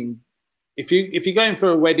 Lighting, if you're going for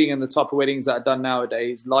a wedding and the type of weddings that are done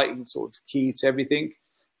nowadays, lighting sort of key to everything.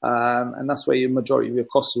 And that's where your majority of your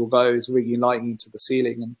costs will go, is rigging lighting to the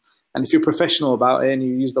ceiling. And if you're professional about it and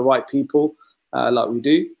you use the right people, like we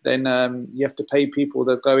do, then you have to pay people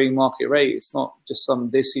the going market rate. It's not just some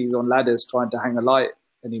dissies on ladders trying to hang a light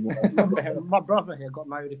anymore. My brother here got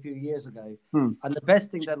married a few years ago, and the best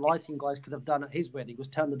thing that lighting guys could have done at his wedding was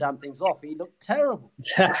turn the damn things off. He looked terrible.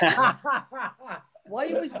 Why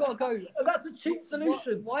you always got to go? That's a cheap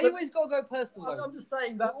solution. Why you always got to go personal, though? I'm just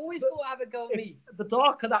saying that. You always got to have a go at me. The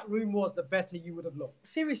darker that room was, the better you would have looked.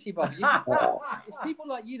 Seriously, Bobby. It's people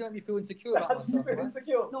like you don't make me feel insecure about myself. You feel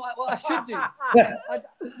insecure? No, I should do.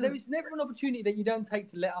 There is never an opportunity that you don't take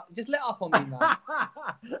to let up. Just let up on me, man.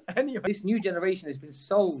 Anyway, this new generation has been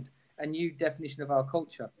sold a new definition of our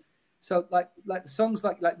culture. So, like songs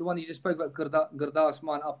like the one you just spoke about, Gurdas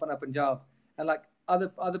Maan, Apna Punjab, and like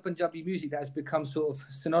other Punjabi music that has become sort of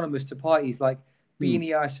synonymous to parties, like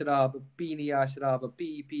Beeniya Sharab, P, Beeniya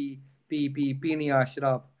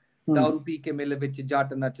Sharab, Daru Pee Ke Mele Vich Jat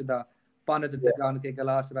Nachda, Pan De Jagan Ke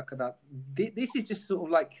Galas Rakhda. This is just sort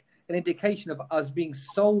of like an indication of us being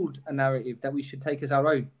sold a narrative that we should take as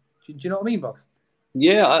our own. Do you know what I mean, Bob?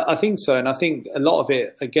 Yeah, I think so. And I think a lot of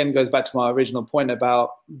it, again, goes back to my original point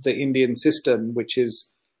about the Indian system, which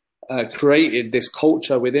is created this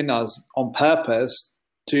culture within us on purpose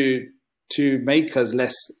to make us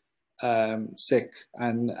less sick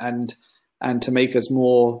and to make us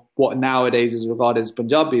more what nowadays is regarded as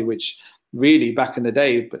Punjabi, which really back in the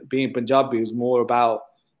day, being Punjabi was more about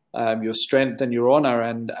your strength and your honor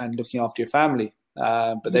and looking after your family.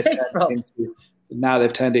 But now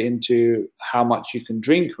they've turned it into how much you can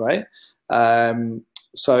drink, right?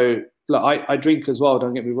 So look, I drink as well.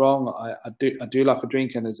 Don't get me wrong. I do like a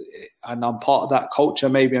drink, and I'm part of that culture.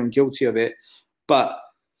 Maybe I'm guilty of it, but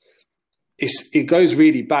it goes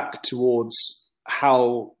really back towards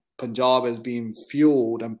how Punjab has been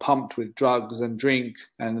fueled and pumped with drugs and drink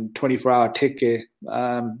and 24-hour ticket,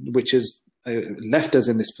 which has left us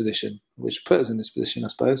in this position, which put us in this position, I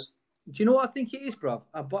suppose. Do you know what I think it is, bruv?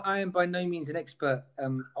 But I am by no means an expert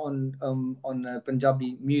on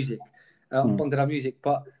Punjabi music, Bhangra music.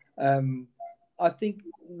 But I think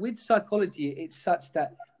with psychology, it's such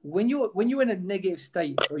that when you're in a negative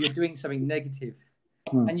state or you're doing something negative,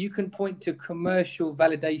 and you can point to commercial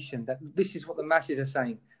validation that this is what the masses are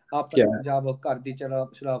saying.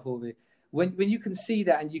 When you can see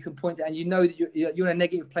that and you can point to, and you know that you're in a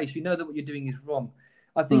negative place, you know that what you're doing is wrong.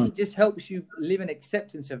 I think it just helps you live in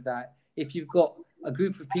acceptance of that if you've got a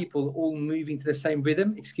group of people all moving to the same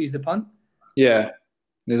rhythm, excuse the pun. Yeah,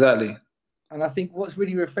 exactly. And I think what's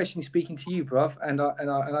really refreshing speaking to you, bruv, and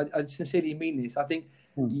I sincerely mean this, I think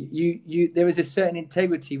you there is a certain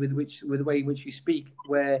integrity with the way in which you speak,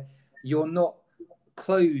 where you're not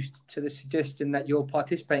closed to the suggestion that you're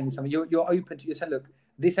participating in something. You're open to yourself. Look,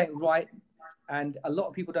 this ain't right. And a lot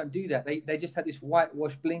of people don't do that. They just have this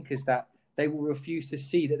whitewash blinkers that they will refuse to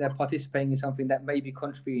see that they're participating in something that may be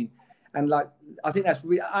contributing. And like, I think that's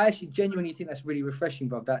I actually genuinely think that's really refreshing,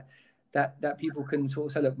 bro. That people can sort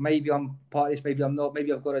of say, look, maybe I'm part of this, maybe I'm not,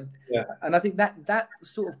 maybe I've got to. Yeah. And I think that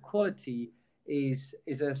sort of quality is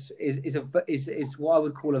what I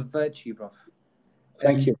would call a virtue, bro.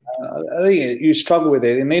 Thank you. I think you struggle with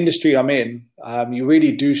it in the industry I'm in. You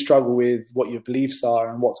really do struggle with what your beliefs are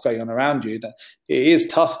and what's going on around you. It is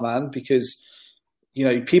tough, man, because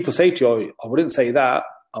people say to you, "I wouldn't say that.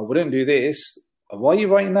 I wouldn't do this. Why are you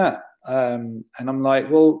writing that?" And I'm like,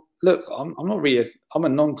 "Well, look, I'm not really. I'm a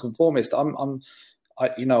non-conformist. I'll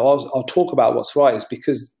talk about what's right. It's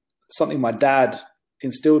because something my dad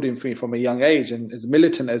instilled in me from a young age, and as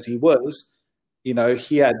militant as he was,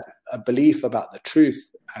 he had a belief about the truth,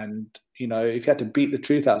 and if you had to beat the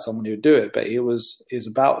truth out of someone, he would do it. But it was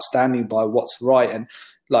about standing by what's right. And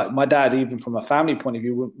like my dad, even from a family point of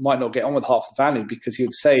view, might not get on with half the family because he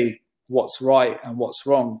would say what's right and what's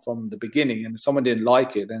wrong from the beginning. And if someone didn't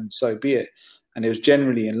like it, then so be it. And it was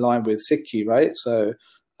generally in line with Sikhi, right? So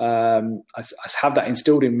I have that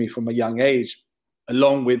instilled in me from a young age,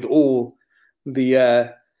 along with all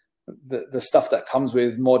the stuff that comes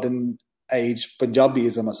with modern age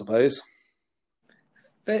Punjabiism, I suppose.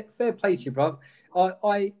 Fair play to you, bro.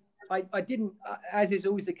 I didn't, as is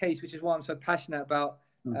always the case, which is why I'm so passionate about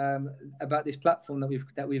this platform that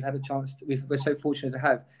we've had a chance to, we're so fortunate to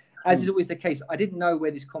have. As is always the case, I didn't know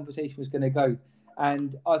where this conversation was going to go,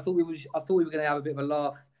 and I thought we were going to have a bit of a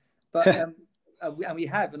laugh, but and we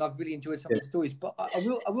have, and I've really enjoyed some of the stories. But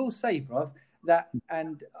I will say, bro, that,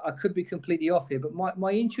 and I could be completely off here, but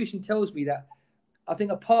my intuition tells me that I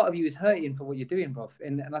think a part of you is hurting for what you're doing, bro,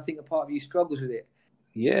 and I think a part of you struggles with it.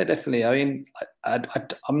 Yeah, definitely. I mean,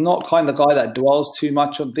 I'm not kind of guy that dwells too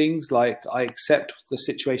much on things. Like, I accept the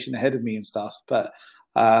situation ahead of me and stuff, but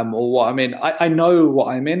or what I'm in. I know what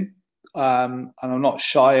I'm in, and I'm not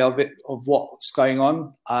shy of it, of what's going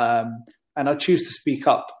on, and I choose to speak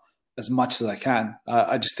up as much as I can.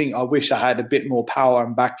 I just think I wish I had a bit more power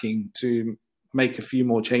and backing to make a few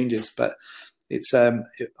more changes, but it's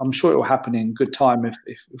I'm sure it will happen in good time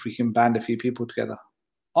if we can band a few people together.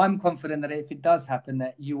 I'm confident that if it does happen,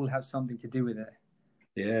 that you will have something to do with it.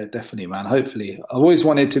 Yeah, definitely, man. Hopefully, I've always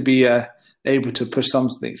wanted to be able to push some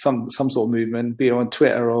sort of movement, be it on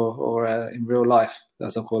Twitter or in real life,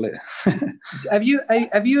 as I call it. Have you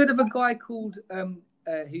heard of a guy called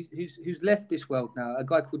who's left this world now? A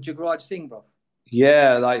guy called Jagraj Singh, bro.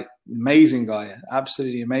 Yeah, like, amazing guy,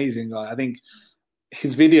 absolutely amazing guy. I think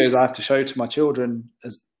his videos I have to show to my children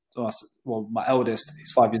as. Well, my eldest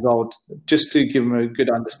is 5 years old, just to give him a good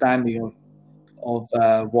understanding of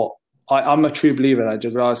what I'm a true believer that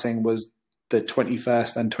Jagraj Singh was the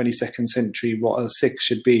 21st and 22nd century, what a Sikh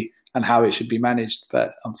should be and how it should be managed.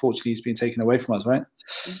 But unfortunately, he's been taken away from us, right?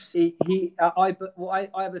 I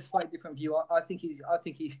have a slightly different view. I think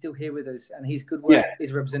he's still here with us, and his good work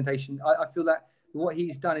is representation. I feel that what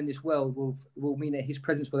he's done in this world will mean that his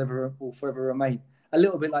presence will forever remain. A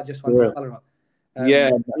little bit like just one Cholera. Yeah,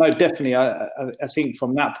 no, definitely. I think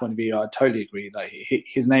from that point of view, I totally agree that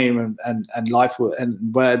his name and life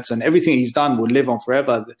and words and everything he's done will live on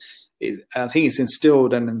forever. I think it's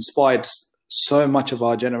instilled and inspired so much of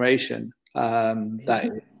our generation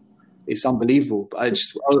that it's unbelievable. But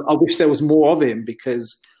I wish there was more of him,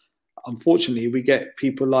 because unfortunately we get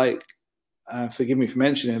people like, forgive me for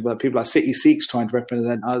mentioning it, but people like City Sikhs trying to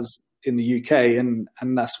represent us in the UK, and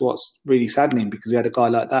that's what's really saddening, because we had a guy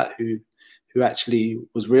like that who actually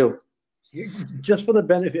was real. Just for the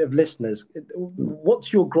benefit of listeners,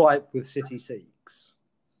 what's your gripe with City Sikhs?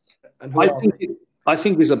 And I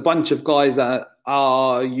think there's a bunch of guys that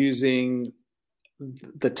are using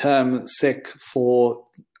the term Sikh for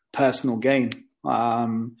personal gain.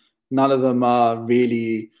 None of them are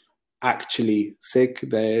really actually Sikh.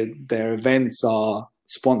 Their events are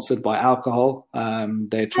sponsored by alcohol.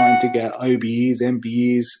 They're trying to get OBEs,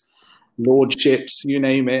 MBEs, lordships, you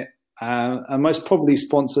name it. And most probably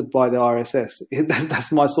sponsored by the RSS.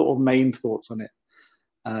 That's my sort of main thoughts on it.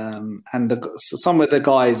 And some of the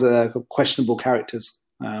guys are questionable characters.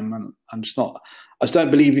 And I just don't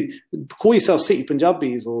believe it. Call yourself City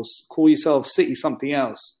Punjabis or call yourself City something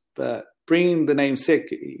else, but bringing the name Sikh,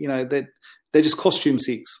 they're just costume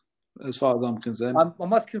Sikhs, as far as I'm concerned. I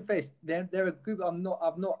must confess, they're a group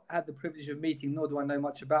I've not had the privilege of meeting, nor do I know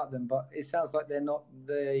much about them. But it sounds like they're not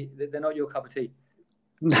your cup of tea.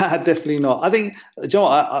 Nah, definitely not. I think, you know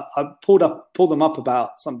what, I pulled them up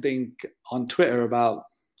about something on Twitter about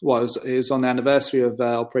it was on the anniversary of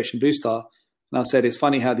Operation Blue Star, and I said it's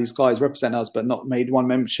funny how these guys represent us, but not made one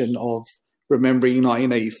mention of remembering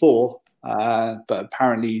 1984. But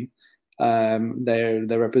apparently, they're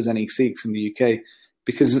representing Sikhs in the UK,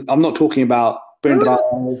 because I'm not talking about.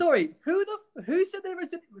 Sorry, who says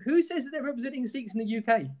that they're representing Sikhs in the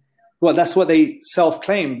UK? Well, that's what they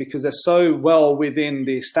self-claim, because they're so well within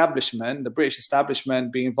the establishment, the British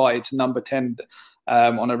establishment, being invited to Number 10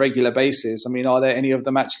 on a regular basis. I mean, are there any of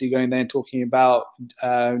them actually going there and talking about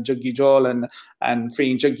Jaggi Jol and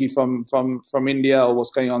freeing Jaggi from India, or what's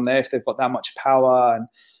going on there, if they've got that much power?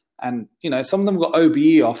 And some of them got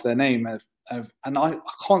OBE off their name, and I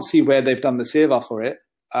can't see where they've done the seva for it,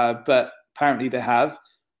 but apparently they have.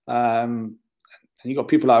 And you've got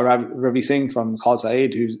people like Ravi Singh from Khalsa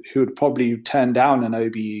Aid who would probably turn down an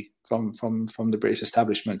OBE from the British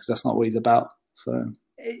establishment, because that's not what he's about. So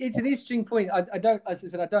it's an interesting point.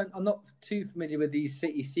 I'm not too familiar with these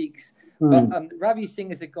City Sikhs, but Ravi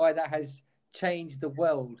Singh is a guy that has changed the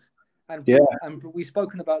world, and we've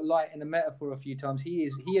spoken about light in a metaphor a few times. He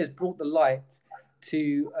has brought the light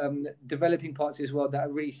to developing parts of this world that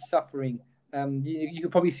are really suffering. You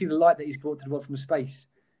could probably see the light that he's brought to the world from space.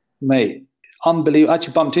 Mate, unbelievable. I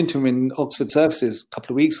actually bumped into him in Oxford Services a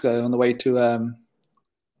couple of weeks ago on the way to, where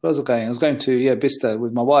was I going? I was going to, Bicester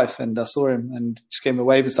with my wife, and I saw him and just gave him a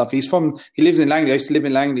wave and stuff. He lives in Langley. I used to live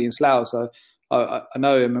in Langley in Slough, so I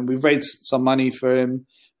know him, and we've raised some money for him.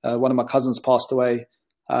 One of my cousins passed away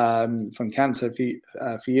from cancer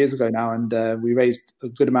a few years ago now, and we raised a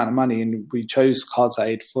good amount of money, and we chose Khalsa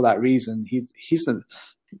Aid for that reason. He's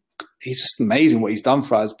just amazing what he's done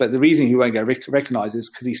for us. But the reason he won't get recognised is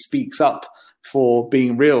because he speaks up for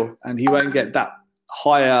being real, and he won't get that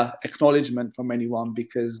higher acknowledgement from anyone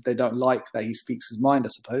because they don't like that he speaks his mind, I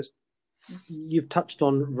suppose. You've touched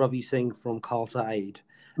on Ravi Singh from Khalsa Aid.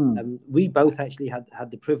 We both actually had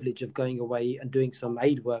the privilege of going away and doing some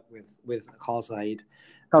aid work with Khalsa Aid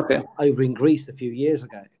over in Greece a few years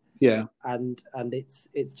ago. Yeah, and it's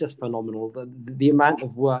just phenomenal. The amount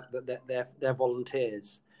of work that their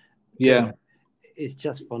volunteers is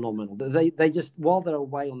just phenomenal. They just, while they're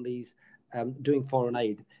away on these doing foreign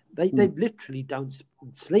aid, they literally don't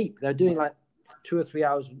sleep. They're doing like 2 or 3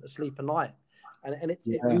 hours of sleep a night, and it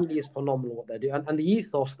really is phenomenal what they do, and the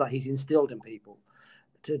ethos that he's instilled in people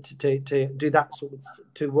to do that sort of,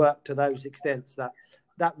 to work to those extents,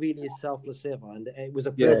 that really is selfless ever, and it was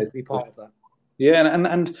a pleasure to be part of that. Yeah,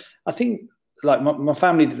 and I think like my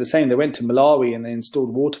family did the same. They went to Malawi and they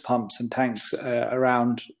installed water pumps and tanks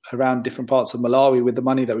around different parts of Malawi with the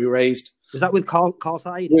money that we raised. Was that with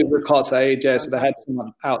Khalsa Aid? With Khalsa Aid, yeah. So they had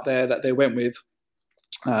someone out there that they went with.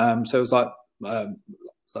 So it was like my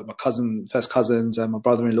first cousins and my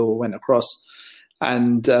brother-in-law went across,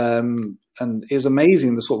 and it was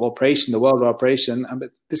amazing, the sort of operation, the world operation. And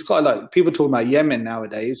but this guy, like people talk about Yemen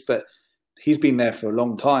nowadays, but he's been there for a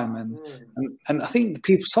long time, and I think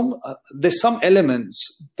there's some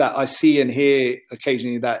elements that I see and hear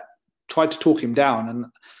occasionally that try to talk him down, and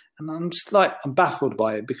I'm just like, I'm baffled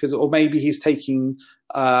by it, because, or maybe he's taking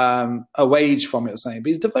a wage from it or something, but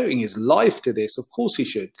he's devoting his life to this. Of course he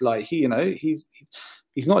should. Like he's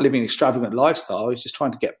not living an extravagant lifestyle. He's just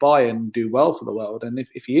trying to get by and do well for the world. And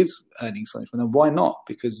if he is earning something from them, why not?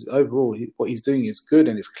 Because overall, what he's doing is good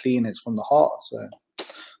and it's clean. It's from the heart. So,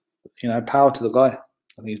 power to the guy.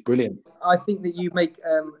 I think he's brilliant. I think that you make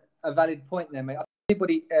a valid point there, mate.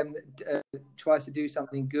 Anybody tries to do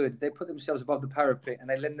something good, they put themselves above the parapet and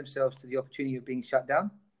they lend themselves to the opportunity of being shut down.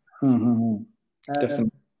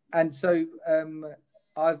 Definitely. And so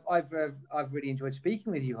I've really enjoyed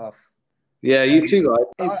speaking with you, Hoff. Yeah, you too,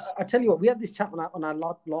 guys. I tell you what, we had this chat on our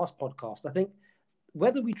last podcast. I think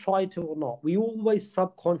whether we try to or not, we always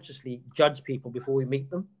subconsciously judge people before we meet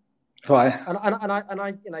them. Right. And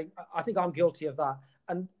I think I'm guilty of that.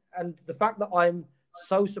 And the fact that I'm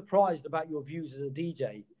so surprised about your views as a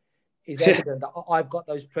DJ is evident that I've got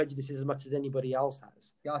those prejudices as much as anybody else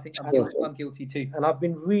has. Yeah, I think I'm guilty too. And I've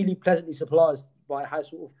been really pleasantly surprised by how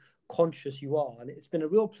sort of conscious you are, and it's been a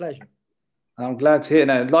real pleasure. I'm glad to hear.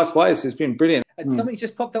 No, likewise, it's been brilliant. And something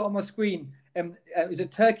just popped up on my screen. It was a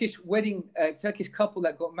Turkish wedding, Turkish couple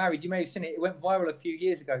that got married. You may have seen it. It went viral a few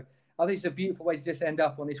years ago. I think it's a beautiful way to just end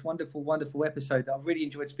up on this wonderful, wonderful episode that I've really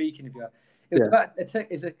enjoyed speaking with you. It was about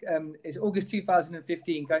it's August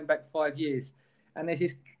 2015, going back 5 years, and there's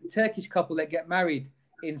this Turkish couple that get married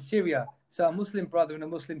in Syria. So a Muslim brother and a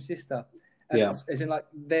Muslim sister. As in, like,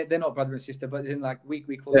 they're not brother and sister, but as in, like, we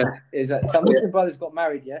call it. Some Muslim brothers got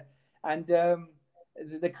married, and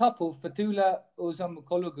the couple, Fethullah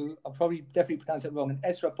Uzamkologu, I'll probably definitely pronounce it wrong, and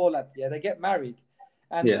Esra Polat, they get married.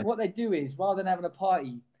 And what they do is, rather than having a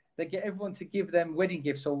party, they get everyone to give them wedding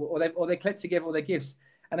gifts, or they collect together all their gifts,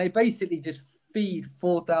 and they basically just feed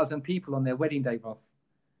 4,000 people on their wedding day, bro.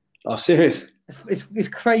 Oh, serious? It's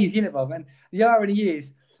crazy, isn't it, bro? And the irony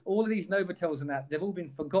is, all of these Novotels and that, they've all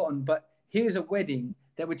been forgotten, but here's a wedding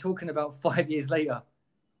that we're talking about 5 years later.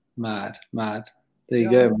 Mad. There you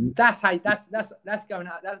go. That's going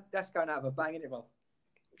out. That's going out of a bang, isn't it, bro?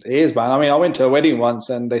 It is, man. I mean, I went to a wedding once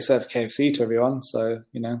and they served KFC to everyone, so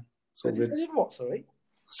it's all good. They did what? Sorry.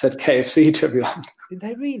 Said KFC to everyone. Did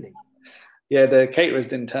they really? Yeah, the caterers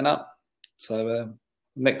didn't turn up, so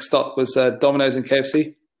next stop was Domino's and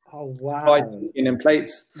KFC. Oh wow! In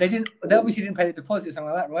plates. They obviously didn't pay the deposit or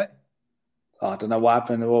something like that, right? I don't know what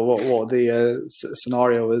happened or what the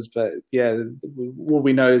scenario was, but yeah, all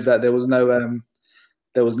we know is that there was no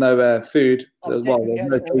food.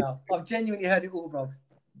 I've genuinely heard it all, bro.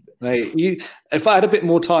 Mate, if I had a bit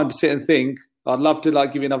more time to sit and think, I'd love to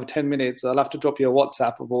give you another 10 minutes. I'll have to drop you a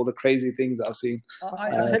WhatsApp of all the crazy things that I've seen.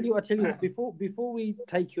 I tell you what, before we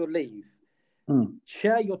take your leave,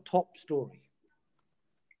 share your top story.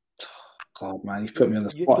 God, man, you've put me on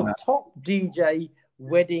the spot now. Your top DJ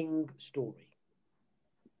wedding story.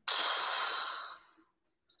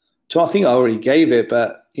 So I think I already gave it,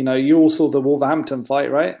 but you all saw the Wolverhampton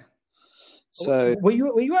fight, right? So were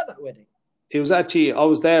you at that wedding? It was actually, I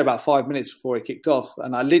was there about 5 minutes before it kicked off,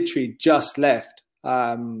 and I literally just left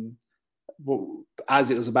as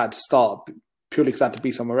it was about to start, purely because I had to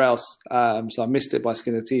be somewhere else. So I missed it by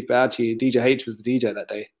skin of teeth. But actually, DJ H was the DJ that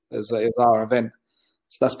day. It was our event.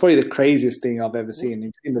 So that's probably the craziest thing I've ever seen.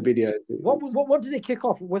 You've seen the video. What did it kick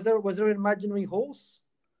off? Was there an imaginary horse?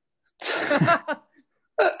 They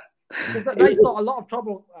start a lot of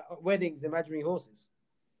trouble at weddings, imaginary horses.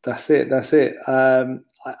 That's it.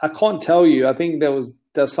 I can't tell you. I think there's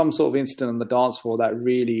some sort of incident on the dance floor that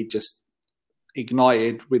really just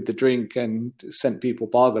ignited with the drink and sent people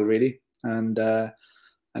boggle, really. And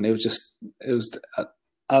it was.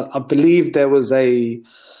 I believe there was a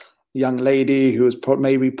young lady who was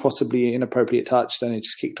possibly inappropriate touched, and it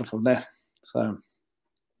just kicked off from there. So.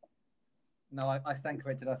 No, I stand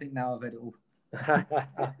corrected. I think now I've heard it all.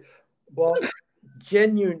 Well,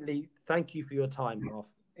 genuinely, thank you for your time, Ralph.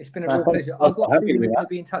 It's been a real pleasure. I've got 3 minutes to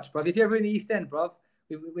be in touch, bruv. If you're ever in the East End, bruv,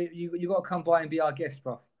 you got to come by and be our guest,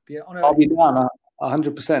 bruv. I'll be down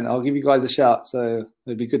 100%. I'll give you guys a shout, so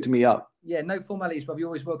it'd be good to meet up. Yeah, no formalities, bruv. You're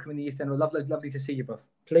always welcome in the East End. Lovely to see you, bruv.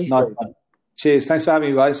 Please do. Cheers. Thanks for having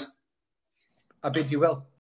me, guys. I bid you well.